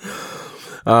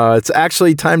 It's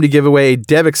actually time to give away a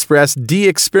DevExpress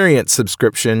D-Experience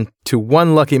subscription to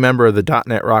one lucky member of the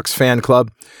 .NET Rocks fan club.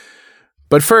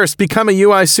 But first, become a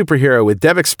UI superhero with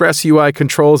DevExpress UI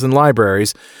controls and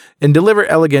libraries and deliver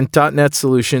elegant .NET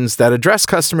solutions that address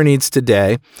customer needs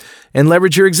today and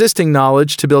leverage your existing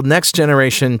knowledge to build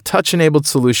next-generation touch-enabled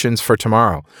solutions for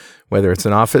tomorrow. Whether it's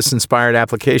an Office-inspired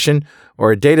application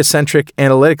or a data-centric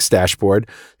analytics dashboard,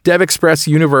 DevExpress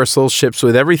Universal ships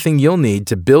with everything you'll need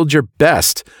to build your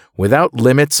best without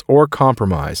limits or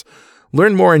compromise.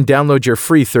 Learn more and download your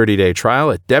free 30-day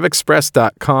trial at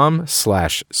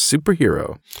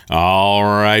devexpress.com/superhero. All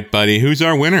right, buddy. Who's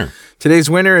our winner? Today's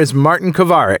winner is Martin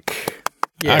Kovarik.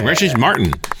 Congratulations,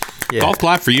 Martin. Yeah. Golf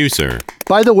clap for you, sir.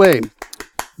 By the way,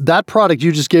 that product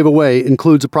you just gave away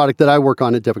includes a product that I work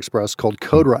on at DevExpress called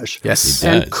CodeRush. Yes.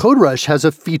 And CodeRush has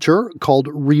a feature called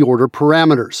reorder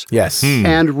parameters. Yes.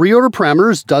 And reorder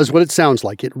parameters does what it sounds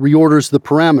like. It reorders the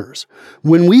parameters.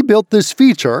 When we built this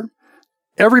feature,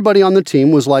 everybody on the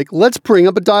team was like, let's bring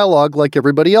up a dialogue like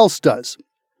everybody else does.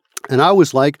 And I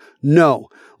was like, no,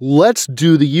 let's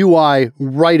do the UI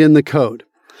right in the code.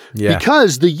 Yeah.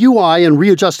 Because the UI and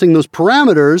readjusting those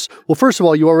parameters, well, first of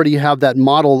all, you already have that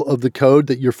model of the code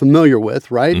that you're familiar with,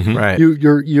 right? Mm-hmm. Right.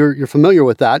 You're familiar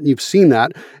with that, and you've seen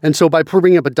that. And so by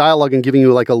bringing up a dialogue and giving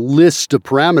you like a list of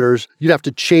parameters, you'd have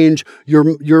to change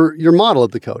your model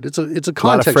of the code. It's a context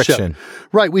lot of friction. shift.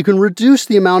 Right. We can reduce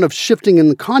the amount of shifting in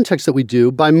the context that we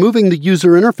do by moving the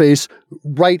user interface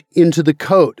right into the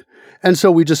code. And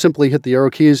so we just simply hit the arrow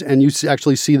keys and you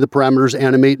actually see the parameters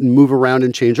animate and move around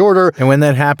and change order. And when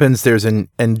that happens, there's an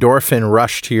endorphin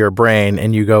rush to your brain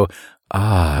and you go,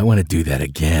 I want to do that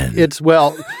again. It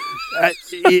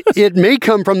may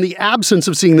come from the absence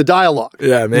of seeing the dialogue.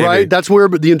 Yeah, maybe. Right? That's where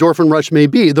the endorphin rush may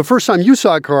be. The first time you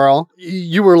saw it, Carl,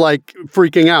 you were like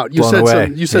freaking out. You Blown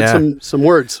away. said some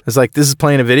words. It's like, this is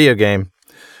playing a video game.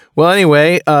 Well,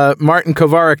 anyway, Martin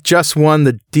Kovarik just won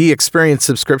the D-Experience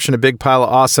subscription, a big pile of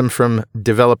awesome from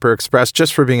Developer Express,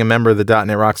 just for being a member of the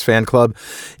 .NET Rocks fan club.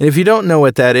 And if you don't know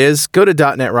what that is, go to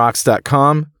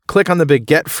 .NETRocks.com, click on the big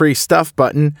Get Free Stuff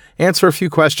button, answer a few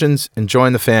questions, and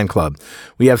join the fan club.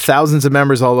 We have thousands of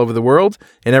members all over the world.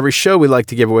 In every show, we like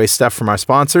to give away stuff from our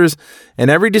sponsors.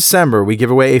 And every December, we give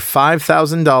away a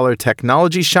 $5,000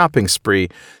 technology shopping spree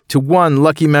to one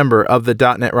lucky member of the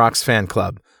 .NET Rocks fan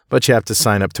club. But you have to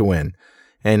sign up to win.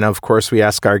 And of course, we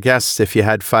ask our guests, if you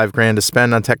had $5,000 to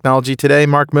spend on technology today,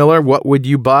 Mark Miller, what would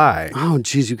you buy? Oh,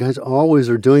 geez, you guys always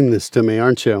are doing this to me,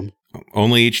 aren't you?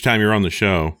 Only each time you're on the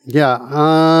show.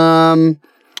 Yeah.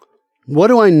 What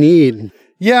do I need?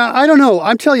 Yeah, I don't know.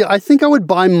 I'm telling you, I think I would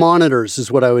buy monitors is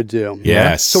what I would do.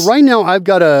 Yes. So right now I've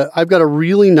got a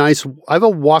really nice, I have a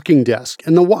walking desk,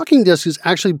 and the walking desk is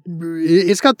actually,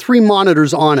 it's got 3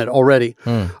 monitors on it already.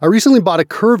 I recently bought a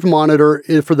curved monitor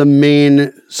for the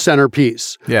main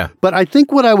centerpiece. Yeah. But I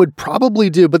think what I would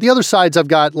probably do, but the other sides I've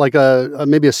got like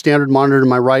maybe a standard monitor to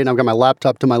my right, and I've got my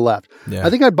laptop to my left. Yeah. I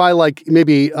think I'd buy like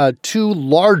maybe 2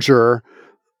 larger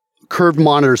curved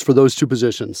monitors for those 2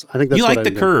 positions. I think that's You what like the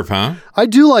do. curve, huh? I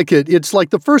do like it. It's like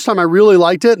the first time I really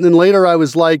liked it, and then later I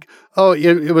was like, oh,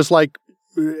 it was like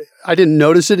I didn't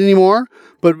notice it anymore.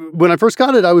 But when I first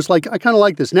got it, I was like, I kind of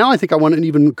like this. Now I think I want it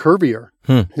even curvier.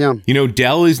 Yeah. You know,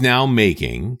 Dell is now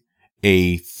making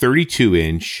a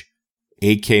 32-inch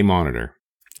 8K monitor.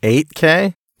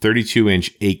 8K?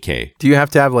 32-inch 8K. Do you have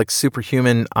to have like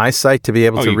superhuman eyesight to be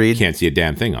able to you read? can't see a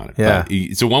damn thing on it. Yeah. But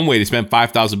it's a one way to spend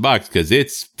 $5,000 because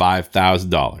it's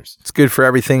 $5,000. It's good for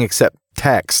everything except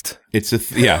text. It's a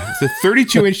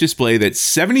 32-inch display that's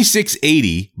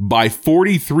 7680 by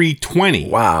 4320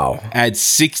 Wow. at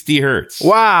 60 hertz.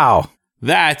 Wow.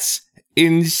 That's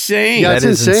insane. Yeah, That it's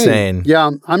is insane.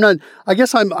 Yeah, I'm not. I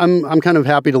guess I'm kind of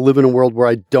happy to live in a world where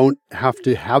I don't have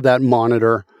to have that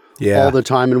monitor all the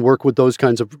time and work with those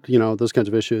kinds of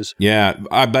issues. Yeah,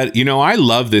 but I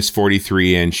love this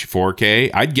 43-inch 4K.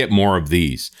 I'd get more of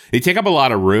these. They take up a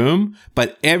lot of room,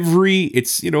 but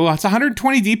it's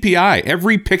 120 DPI.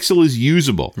 Every pixel is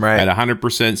usable at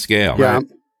 100% scale. Yeah, Right?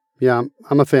 yeah,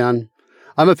 I'm a fan.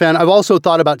 I've also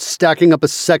thought about stacking up a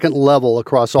second level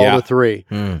across all the 3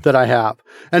 that I have,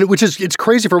 and it's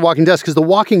crazy for a walking desk because the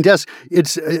walking desk,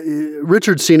 it's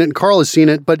Richard's seen it and Carl has seen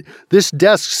it, but this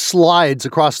desk slides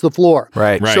across the floor.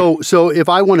 Right. So if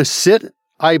I want to sit,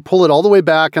 I pull it all the way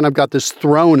back, and I've got this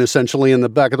throne essentially in the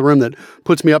back of the room that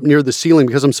puts me up near the ceiling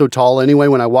because I'm so tall anyway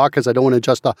when I walk, because I don't want to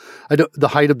adjust the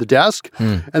height of the desk,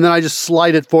 and then I just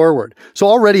slide it forward. So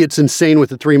already it's insane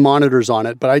with the 3 monitors on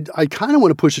it, but I kind of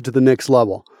want to push it to the next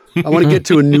level. I want to get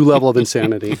to a new level of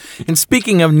insanity. And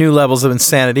speaking of new levels of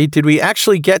insanity, did we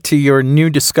actually get to your new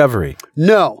discovery?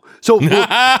 No. So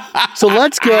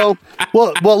let's go.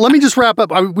 Well, let me just wrap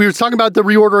up. We were talking about the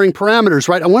reordering parameters,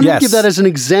 right? I wanted to give that as an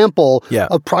example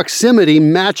of proximity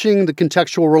matching the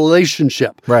contextual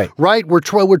relationship. Right. Right. What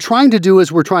we're trying to do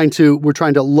is we're trying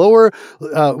to lower,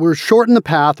 we're shorten the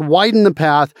path, widen the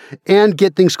path, and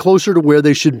get things closer to where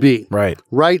they should be. Right.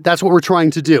 Right. That's what we're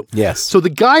trying to do. Yes. So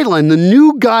the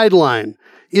new guideline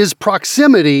is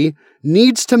proximity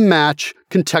needs to match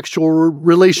contextual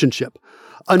relationship.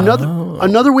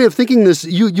 Another way of thinking this,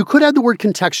 you could add the word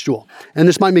contextual, and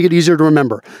this might make it easier to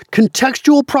remember.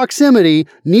 Contextual proximity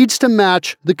needs to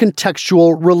match the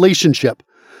contextual relationship.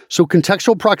 So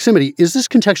contextual proximity, is this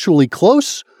contextually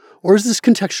close or is this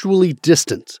contextually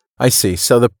distant? I see.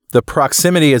 So the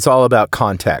proximity is all about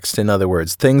context. In other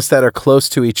words, things that are close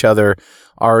to each other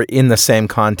are in the same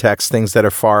context. Things that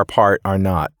are far apart are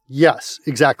not. Yes,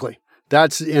 exactly.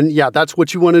 That's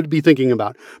what you wanted to be thinking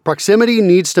about. Proximity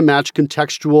needs to match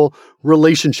contextual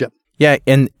relationship. Yeah,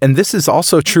 and this is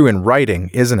also true in writing,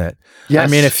 isn't it? Yes.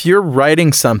 I mean, if you're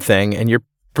writing something and you're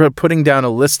putting down a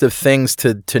list of things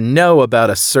to know about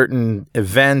a certain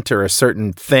event or a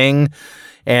certain thing,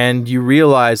 and you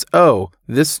realize, oh,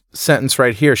 this sentence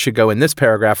right here should go in this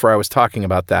paragraph where I was talking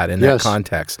about that in that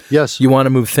context. Yes. You want to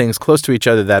move things close to each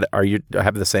other that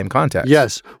have the same context.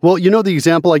 Yes. Well, the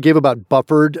example I gave about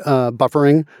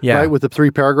buffering, right, with the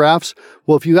 3 paragraphs?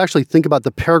 Well, if you actually think about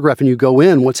the paragraph and you go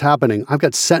in, what's happening? I've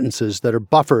got sentences that are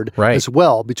buffered as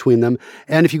well between them.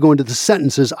 And if you go into the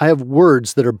sentences, I have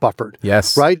words that are buffered.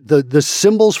 Yes. Right? The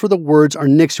symbols for the words are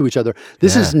next to each other.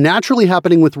 This is naturally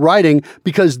happening with writing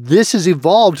because this has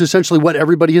evolved to essentially what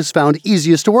everybody has found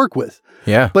easiest to work with.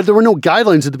 Yeah. But there were no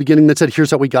guidelines at the beginning that said,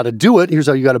 here's how we got to do it. Here's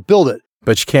how you got to build it.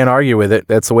 But you can't argue with it.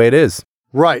 That's the way it is.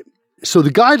 Right. So the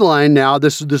guideline now,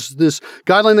 this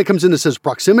guideline that comes in that says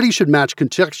proximity should match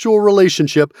contextual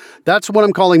relationship. That's what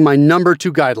I'm calling my number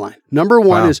 2 guideline. Number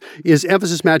 1 is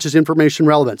emphasis matches information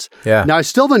relevance. Yeah. Now I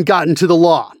still haven't gotten to the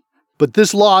law, but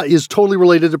this law is totally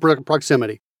related to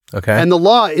proximity. Okay. And the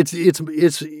law, it's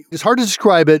hard to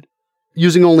describe it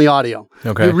using only audio.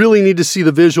 Okay. You really need to see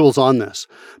the visuals on this.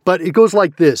 But it goes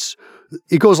like this.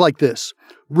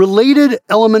 Related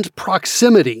element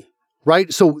proximity,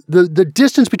 right? So the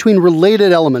distance between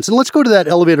related elements. And let's go to that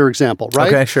elevator example,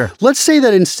 right? Okay, sure. Let's say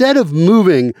that instead of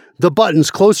moving the buttons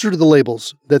closer to the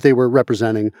labels that they were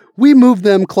representing, we move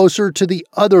them closer to the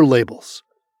other labels.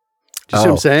 Do you see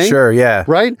what I'm saying? Sure, yeah.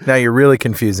 Right? Now you're really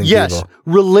confusing people.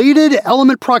 Related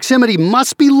element proximity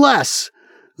must be less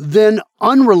than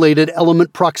unrelated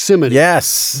element proximity.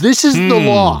 Yes. This is the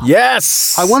law.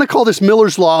 Yes. I want to call this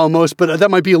Miller's Law almost, but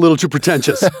that might be a little too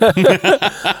pretentious.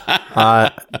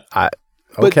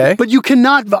 Okay. But you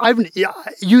cannot.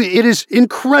 It is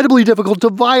incredibly difficult to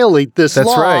violate this That's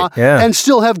law right, yeah. and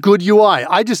still have good UI.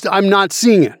 I'm not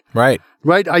seeing it. Right.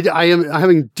 Right. I am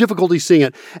having difficulty seeing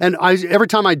it, and every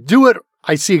time I do it,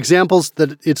 I see examples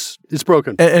that it's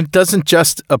broken. And it doesn't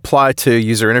just apply to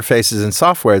user interfaces and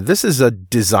software. This is a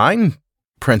design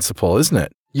principle, isn't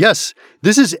it? Yes,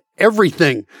 this is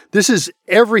everything. This is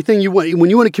everything you want when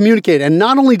you want to communicate. And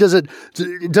not only does it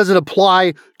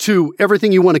apply to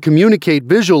everything you want to communicate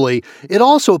visually, it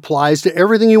also applies to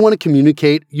everything you want to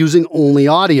communicate using only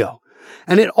audio.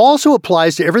 And it also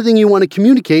applies to everything you want to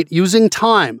communicate using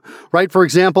time, right? For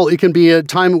example, it can be a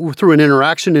time through an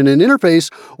interaction in an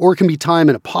interface, or it can be time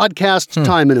in a podcast,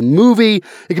 time in a movie.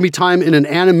 It can be time in an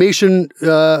animation,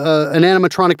 an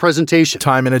animatronic presentation.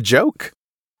 Time in a joke?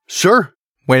 Sure.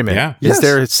 Wait a minute. Yeah. Is Yes.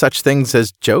 there such things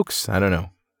as jokes? I don't know.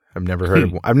 I've never heard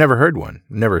of one. I've never heard one.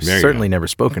 Certainly never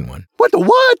spoken one. What the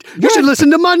what? You should listen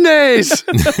to Mondays. Is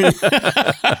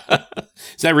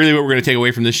that really what we're going to take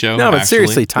away from this show? No, but actually?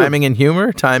 seriously, timing in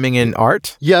humor, timing in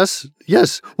art, Yes.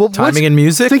 Well, timing in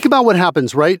music. think about what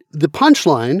happens, right? The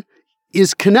punchline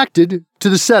is connected to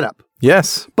the setup,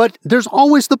 Yes. but there's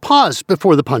always the pause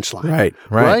before the punchline.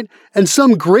 Right. And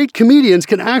some great comedians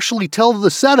can actually tell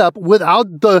the setup without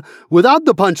the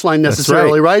punchline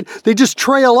necessarily, right? They just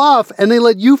trail off and they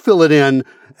let you fill it in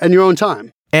your own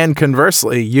time. And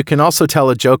conversely, you can also tell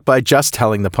a joke by just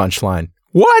telling the punchline.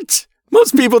 What?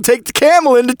 Most people take the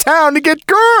camel into town to get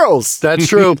girls. That's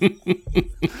true.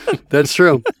 That's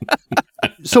true.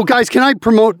 So, guys, can I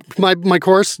promote my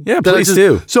course? Yeah, that I please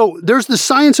do. So there's the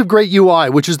Science of Great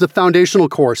UI, which is the foundational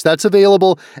course. That's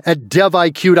available at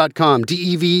deviq.com,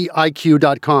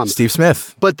 DEVIQ.com. Steve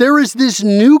Smith. But there is this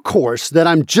new course that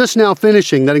I'm just now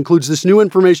finishing that includes this new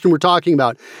information we're talking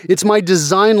about. It's my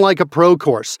Design Like a Pro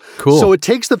course. Cool. So it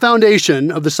takes the foundation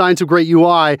of the Science of Great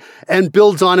UI and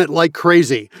builds on it like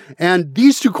crazy. And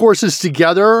these two courses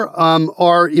together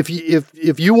are,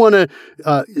 if you want to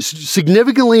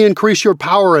significantly increase your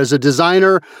power as a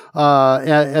designer,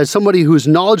 as somebody who's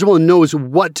knowledgeable and knows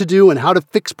what to do and how to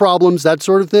fix problems, that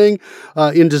sort of thing,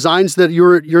 in designs that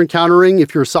you're encountering,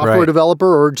 if you're a software Right.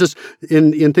 developer or just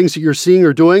in things that you're seeing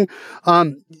or doing,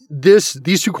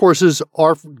 these two courses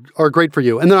are great for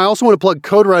you. And then I also want to plug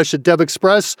CodeRush at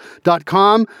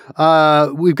devexpress.com.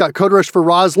 We've got CodeRush for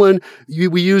Roslyn.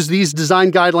 We use these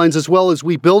design guidelines as well as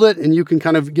we build it, and you can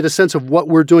kind of get a sense of what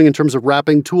we're doing in terms of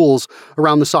wrapping tools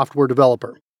around the software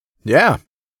developer. Yeah.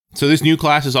 So this new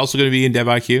class is also going to be in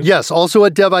DevIQ? Yes, also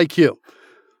at DevIQ.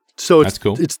 So That's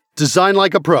cool. It's Design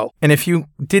Like a Pro. And if you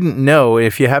didn't know,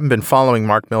 if you haven't been following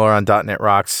Mark Miller on .NET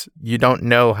Rocks, you don't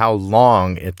know how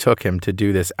long it took him to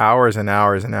do this. Hours and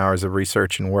hours and hours of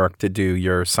research and work to do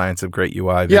your Science of Great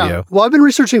UI video. Yeah. Well, I've been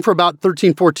researching for about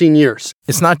 13, 14 years.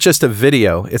 It's not just a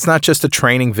video. It's not just a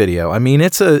training video. I mean,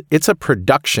 it's a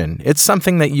production. It's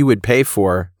something that you would pay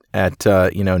for at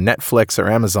Netflix or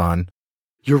Amazon.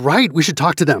 You're right. We should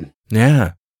talk to them.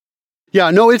 Yeah. Yeah,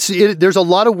 no, there's a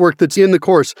lot of work that's in the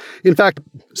course. In fact,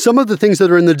 some of the things that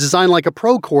are in the Design Like a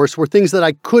Pro course were things that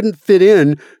I couldn't fit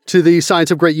in to the Science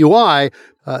of Great UI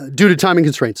due to timing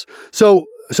constraints. So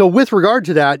with regard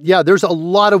to that, yeah, there's a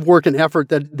lot of work and effort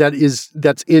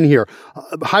that's in here.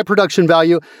 High production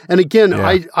value. And again,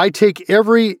 Yeah. I take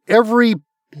every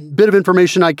bit of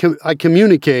information I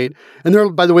communicate, and there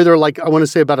are like, I want to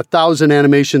say about 1,000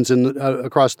 animations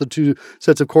across the two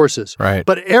sets of courses. Right.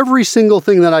 But every single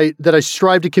thing that I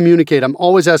strive to communicate, I'm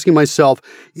always asking myself,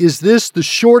 is this the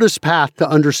shortest path to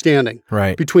understanding?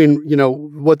 Right. Between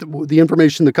what the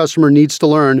information the customer needs to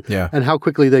learn, Yeah. and how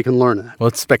quickly they can learn it. Well,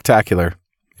 it's spectacular.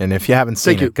 And if you haven't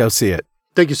seen Thank you. it, go see it.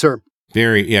 Thank you, sir.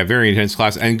 Very intense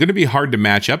class, and going to be hard to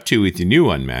match up to with the new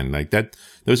one, man. Like that,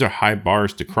 those are high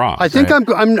bars to cross. I think Right.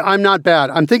 I'm not bad.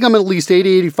 I think I'm at least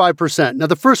 85%. Now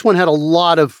the first one had a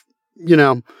lot of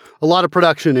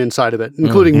production inside of it,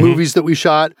 including movies that we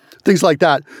shot, things like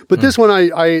that. But this one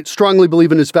I strongly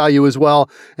believe in its value as well,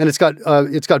 and it's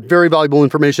got very valuable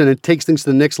information. It takes things to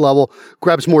the next level,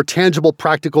 grabs more tangible,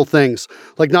 practical things.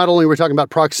 Like not only we're talking about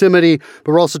proximity,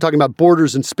 but we're also talking about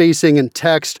borders and spacing and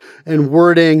text and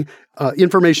wording.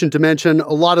 Information dimension,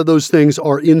 a lot of those things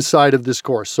are inside of this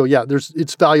course. So yeah,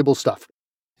 it's valuable stuff.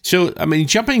 So, I mean,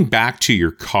 jumping back to your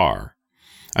car,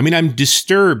 I mean, I'm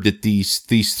disturbed at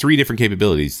these three different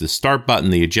capabilities. The start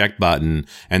button, the eject button,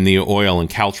 and the oil and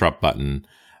caltrop button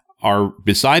are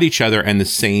beside each other and the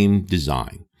same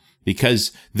design,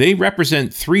 because they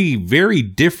represent three very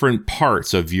different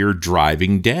parts of your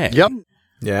driving day. Yep.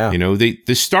 Yeah. You know,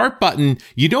 the start button,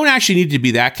 you don't actually need to be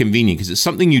that convenient because it's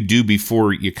something you do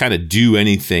before you kind of do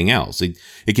anything else.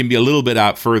 It can be a little bit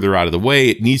further out of the way.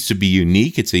 It needs to be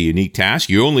unique. It's a unique task.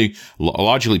 You only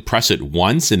logically press it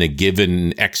once in a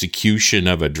given execution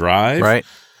of a drive. Right.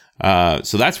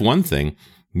 So that's one thing.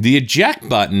 The eject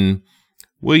button,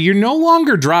 well, you're no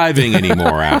longer driving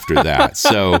anymore after that.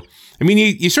 So, I mean,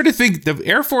 you sort of think the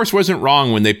Air Force wasn't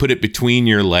wrong when they put it between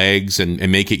your legs and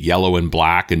make it yellow and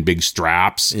black and big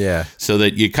straps. Yeah. So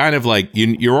that you kind of like,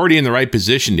 you're already in the right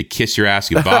position to kiss your ass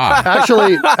goodbye.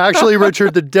 Actually,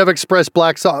 Richard, the Dev Express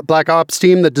Black Ops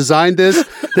team that designed this,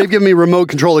 they've given me remote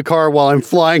control the car while I'm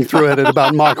flying through it at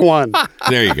about Mach 1.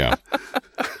 There you go.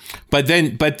 But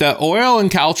the oil and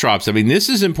caltrops, I mean, this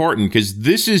is important because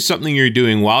this is something you're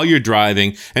doing while you're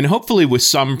driving and hopefully with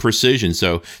some precision.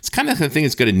 So it's kind of the thing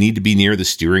that's going to need to be near the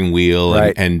steering wheel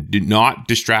and not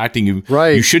distracting you.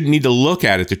 Right. You shouldn't need to look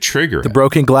at it to trigger it. The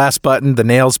broken glass button, the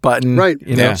nails button. Right.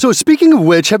 You know? Yeah. So speaking of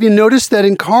which, have you noticed that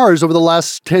in cars over the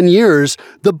last 10 years,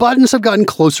 the buttons have gotten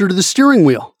closer to the steering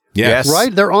wheel? Yes.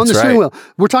 Right? They're on the That's steering right. wheel.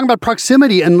 We're talking about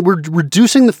proximity and we're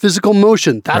reducing the physical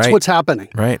motion. That's Right. what's happening.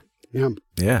 Right. Yeah.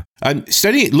 Yeah.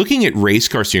 Looking at race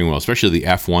car steering wheel, especially the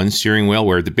F1 steering wheel,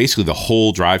 where basically the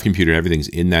whole drive computer and everything's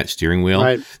in that steering wheel,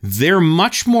 Right. they're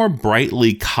much more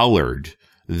brightly colored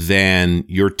than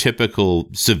your typical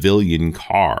civilian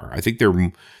car. I think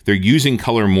they're using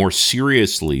color more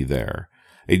seriously there.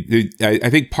 I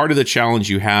think part of the challenge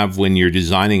you have when you're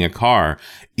designing a car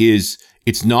is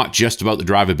it's not just about the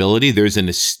drivability. There's an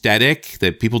aesthetic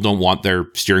that people don't want their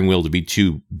steering wheel to be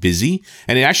too busy.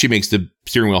 And it actually makes the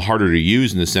steering wheel harder to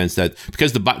use in the sense that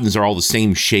because the buttons are all the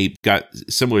same shape, got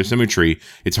similar symmetry,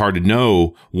 it's hard to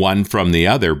know one from the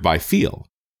other by feel.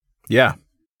 Yeah.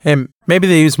 And maybe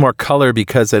they use more color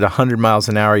because at 100 miles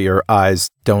an hour, your eyes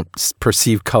don't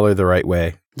perceive color the right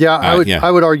way. Yeah,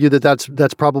 I would argue that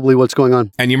that's probably what's going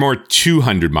on. And you're more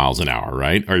 200 miles an hour,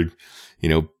 right? Or,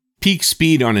 peak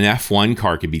speed on an F1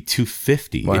 car could be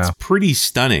 250. Wow. It's pretty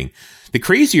stunning. The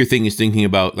crazier thing is thinking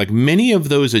about like many of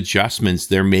those adjustments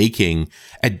they're making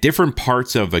at different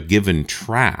parts of a given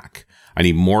track. I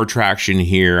need more traction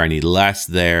here. I need less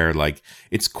there. Like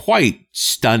it's quite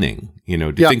stunning,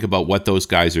 to think about what those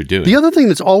guys are doing. The other thing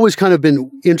that's always kind of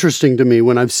been interesting to me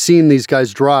when I've seen these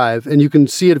guys drive, and you can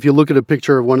see it if you look at a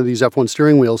picture of one of these F1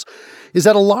 steering wheels, is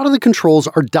that a lot of the controls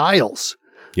are dials.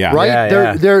 Yeah. Right.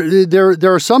 Yeah,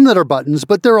 There are some that are buttons,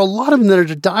 but there are a lot of them that are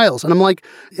dials. And I'm like,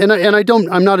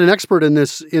 I'm not an expert in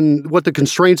this, in what the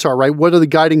constraints are, right? What are the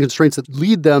guiding constraints that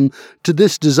lead them to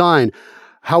this design?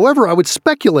 However, I would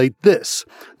speculate that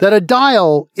a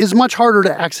dial is much harder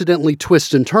to accidentally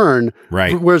twist and turn,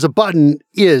 right, whereas a button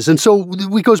is. And so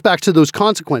it goes back to those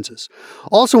consequences.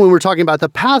 Also, when we're talking about the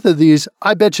path of these,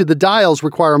 I bet you the dials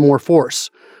require more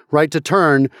force, right, to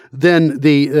turn than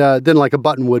like a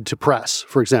button would to press,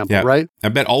 for example, right? I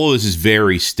bet all of this is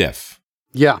very stiff.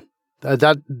 Yeah,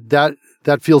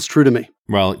 that feels true to me.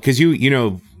 Well, because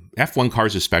F1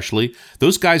 cars especially,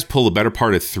 those guys pull the better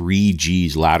part of 3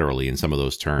 Gs laterally in some of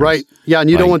those turns. Right. Yeah, and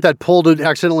you don't want that pull to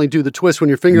accidentally do the twist when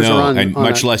your fingers are on. And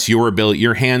much less your ability.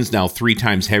 Your hand's now 3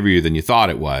 times heavier than you thought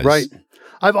it was. Right.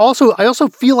 I also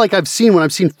feel like when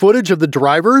I've seen footage of the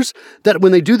drivers, that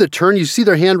when they do the turn, you see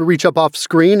their hand reach up off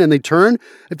screen and they turn.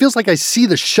 It feels like I see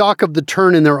the shock of the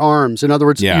turn in their arms. In other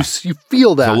words, you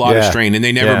feel that. It's a lot of strain, and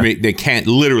they they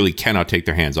cannot take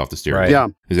their hands off the steering. Right. Yeah.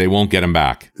 Because they won't get them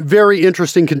back. Very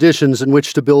interesting conditions in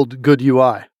which to build good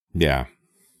UI. Yeah.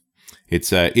 I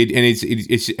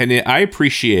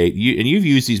appreciate you, and you've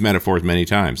used these metaphors many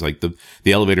times, like the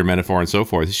elevator metaphor and so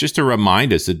forth. It's just to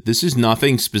remind us that this is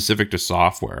nothing specific to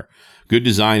software. Good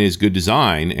design is good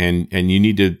design, and you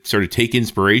need to sort of take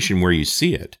inspiration where you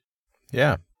see it.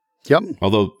 Yeah. Yep.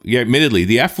 Although, admittedly,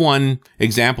 the F1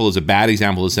 example is a bad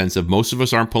example in the sense of most of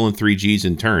us aren't pulling 3 Gs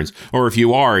in turns, or if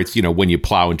you are, it's when you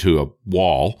plow into a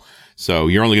wall. So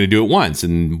you're only going to do it once,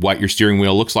 and what your steering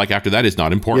wheel looks like after that is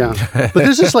not important. Yeah, but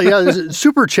this is this is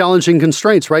super challenging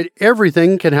constraints, right?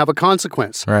 Everything can have a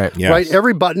consequence, right? Yes. Right.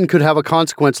 Every button could have a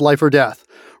consequence, life or death,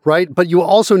 right? But you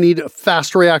also need a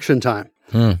fast reaction time,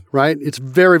 right? It's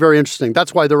very, very interesting.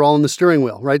 That's why they're all in the steering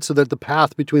wheel, right? So that the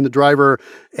path between the driver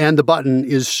and the button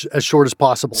is as short as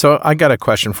possible. So I got a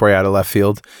question for you out of left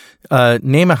field.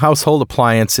 Name a household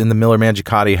appliance in the Miller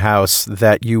Mangicotti house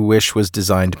that you wish was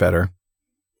designed better,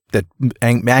 that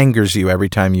angers you every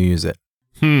time you use it.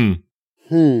 Or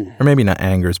maybe not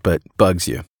angers, but bugs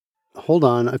you. Hold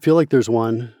on. I feel like there's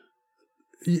one.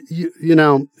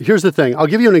 Here's the thing. I'll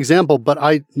give you an example, but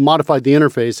I modified the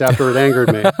interface after it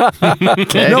angered me.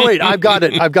 Okay. No, wait. I've got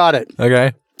it.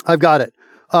 Okay. I've got it.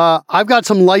 I've got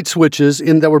some light switches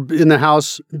that were in the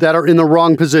house that are in the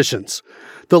wrong positions.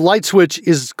 the light switch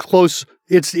is close.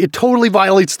 It totally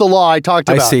violates the law I talked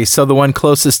about. I see. So the one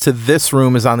closest to this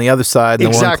room is on the other side,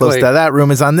 and the one close to that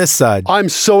room is on this side. I'm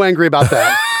so angry about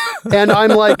that. And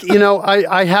I'm like,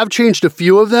 I have changed a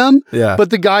few of them. Yeah. But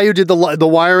the guy who did the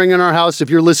wiring in our house, if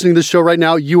you're listening to this show right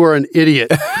now, you are an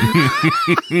idiot.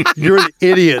 You're an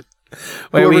idiot.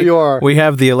 Whoever you are. We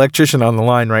have the electrician on the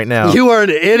line right now. You are an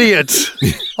idiot.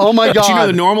 Oh my God. But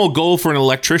the normal goal for an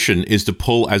electrician is to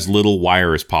pull as little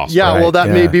wire as possible. Yeah, well,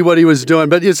 that may be what he was doing.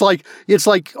 But it's like,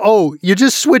 oh, you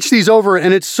just switch these over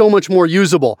and it's so much more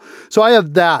usable. So I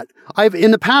have that.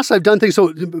 In the past, I've done things.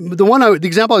 So the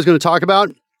example I was going to talk about,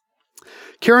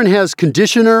 Karen has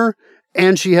conditioner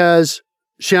and she has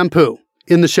shampoo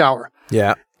in the shower.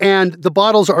 Yeah. And the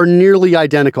bottles are nearly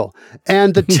identical.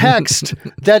 And the text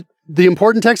the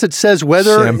important text that says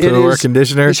whether shampoo it is or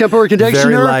conditioner,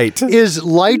 very light. Is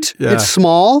light. Yeah. It's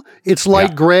small. It's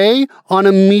light gray on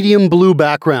a medium blue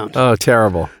background. Oh,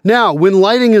 terrible. Now, when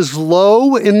lighting is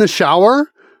low in the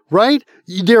shower, right,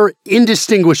 they're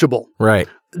indistinguishable. Right.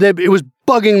 It was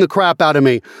bugging the crap out of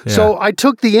me. Yeah. So I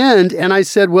took the end and I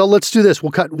said, well, let's do this.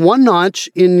 We'll cut 1 notch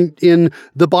in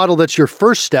the bottle that's your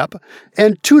first step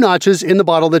and 2 notches in the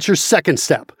bottle that's your second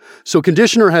step. So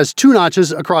conditioner has 2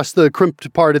 notches across the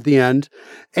crimped part at the end,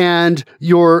 and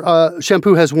your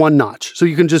shampoo has 1 notch. So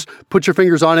you can just put your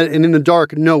fingers on it and in the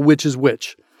dark know which is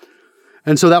which.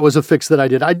 And so that was a fix that I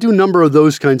did. I do a number of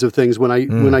those kinds of things when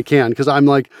I can, because I'm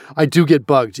like, I do get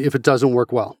bugged if it doesn't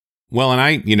work well. Well,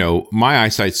 and my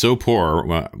eyesight's so poor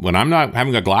when I'm not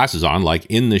having got glasses on, like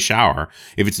in the shower,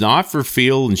 if it's not for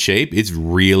feel and shape, it's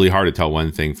really hard to tell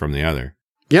one thing from the other.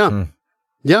 Yeah.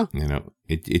 Yeah.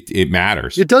 It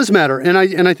matters. It does matter. And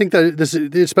I think that this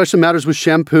especially matters with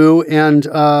shampoo and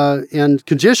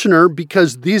conditioner,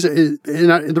 because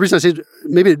the reason I say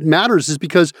maybe it matters is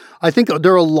because I think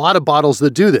there are a lot of bottles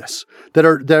that do this, that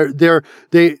are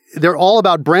they're all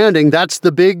about branding. That's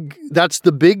the big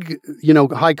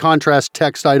high contrast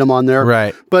text item on there.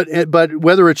 Right. But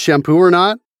whether it's shampoo or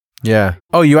not. Yeah.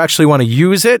 Oh, you actually want to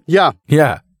use it? Yeah.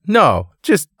 Yeah. No,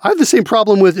 I have the same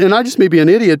problem with, and I just may be an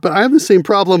idiot, but I have the same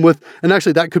problem with, and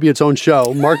actually that could be its own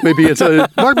show. Mark may be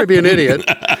an idiot.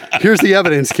 Here's the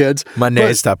evidence, kids.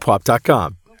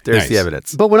 Mondays.pwop.com. There's nice. the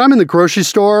evidence. But when I'm in the grocery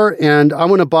store and I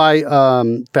want to buy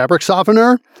fabric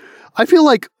softener, I feel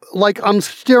like I'm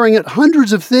staring at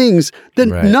hundreds of things that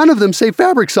none of them say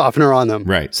fabric softener on them.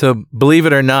 Right. So believe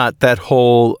it or not, that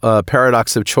whole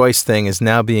paradox of choice thing is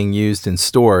now being used in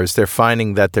stores. They're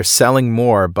finding that they're selling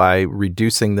more by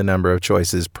reducing the number of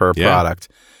choices per product.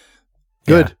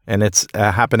 Good. Yeah. And it's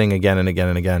happening again and again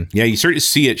and again. Yeah, you start to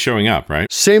see it showing up,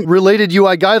 right? Same related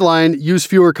UI guideline, use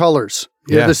fewer colors.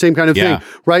 Yeah. The same kind of thing,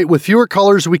 right? With fewer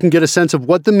colors, we can get a sense of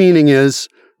what the meaning is,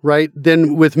 right?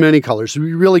 Than with many colors.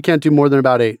 We really can't do more than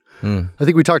about 8. I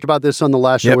think we talked about this on the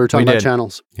last show. We were talking about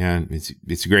channels. Yeah,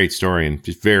 it's a great story and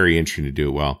just very interesting to do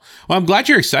it well. Well, I'm glad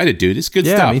you're excited, dude. It's good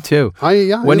stuff. Yeah, me too.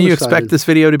 When do you expect this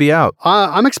video to be out?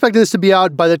 I'm expecting this to be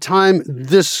out by the time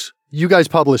you guys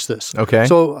publish this. Okay.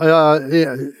 So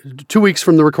 2 weeks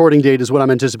from the recording date is what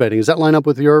I'm anticipating. Does that line up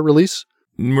with your release?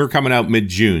 We're coming out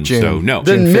mid-June, so no.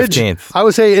 Then June 15th. I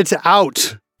would say it's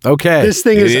out. Okay. This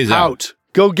thing is out.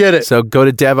 Go get it. So go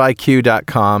to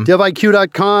deviq.com.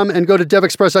 deviq.com and go to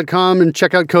devexpress.com and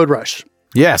check out CodeRush.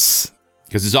 Yes.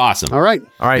 Because it's awesome. All right.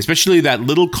 Especially that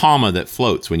little comma that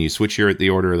floats when you switch the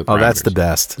order of the parameters. Oh, that's the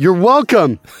best. You're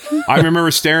welcome. I remember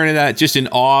staring at that just in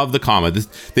awe of the comma.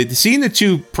 Seeing the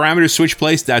 2 parameters switch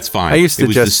place, that's fine. I used to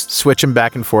just switch them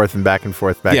back and forth and back and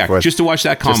forth, back and forth. Just to watch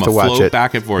that comma float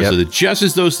back and forth. So that just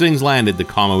as those things landed, the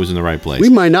comma was in the right place. We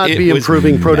might not be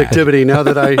improving productivity now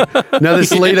that now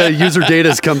this later user data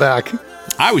has come back.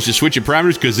 I was just switching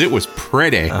parameters because it was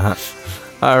pretty.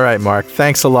 All right, Mark.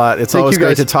 Thanks a lot. It's always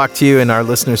great to talk to you, and our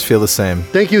listeners feel the same.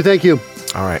 Thank you.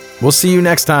 All right. We'll see you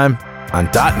next time on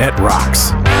 .NET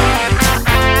Rocks.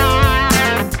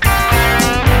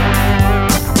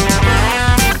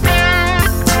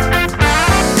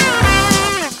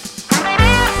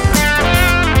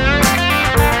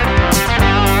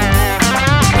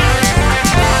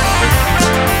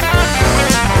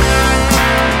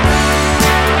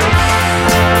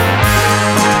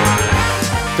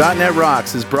 .NET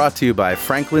Rocks is brought to you by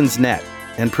Franklin's Net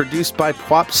and produced by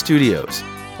Pwop Studios,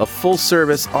 a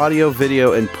full-service audio,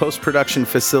 video, and post-production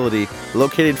facility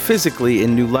located physically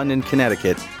in New London,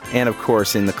 Connecticut, and of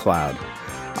course in the cloud.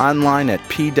 Online at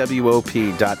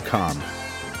pwop.com.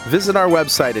 Visit our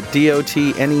website at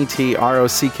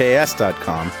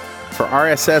dotnetrocks.com for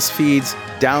RSS feeds,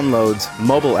 downloads,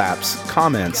 mobile apps,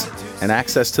 comments, and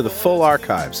access to the full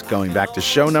archives going back to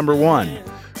show number 1,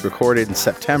 recorded in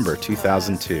September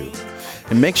 2002.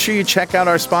 And make sure you check out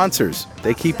our sponsors.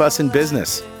 They keep us in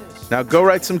business. Now go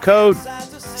write some code.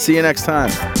 See you next time.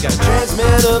 Got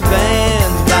transmitter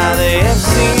banned by the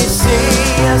FCC.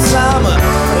 Yes, I'm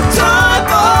a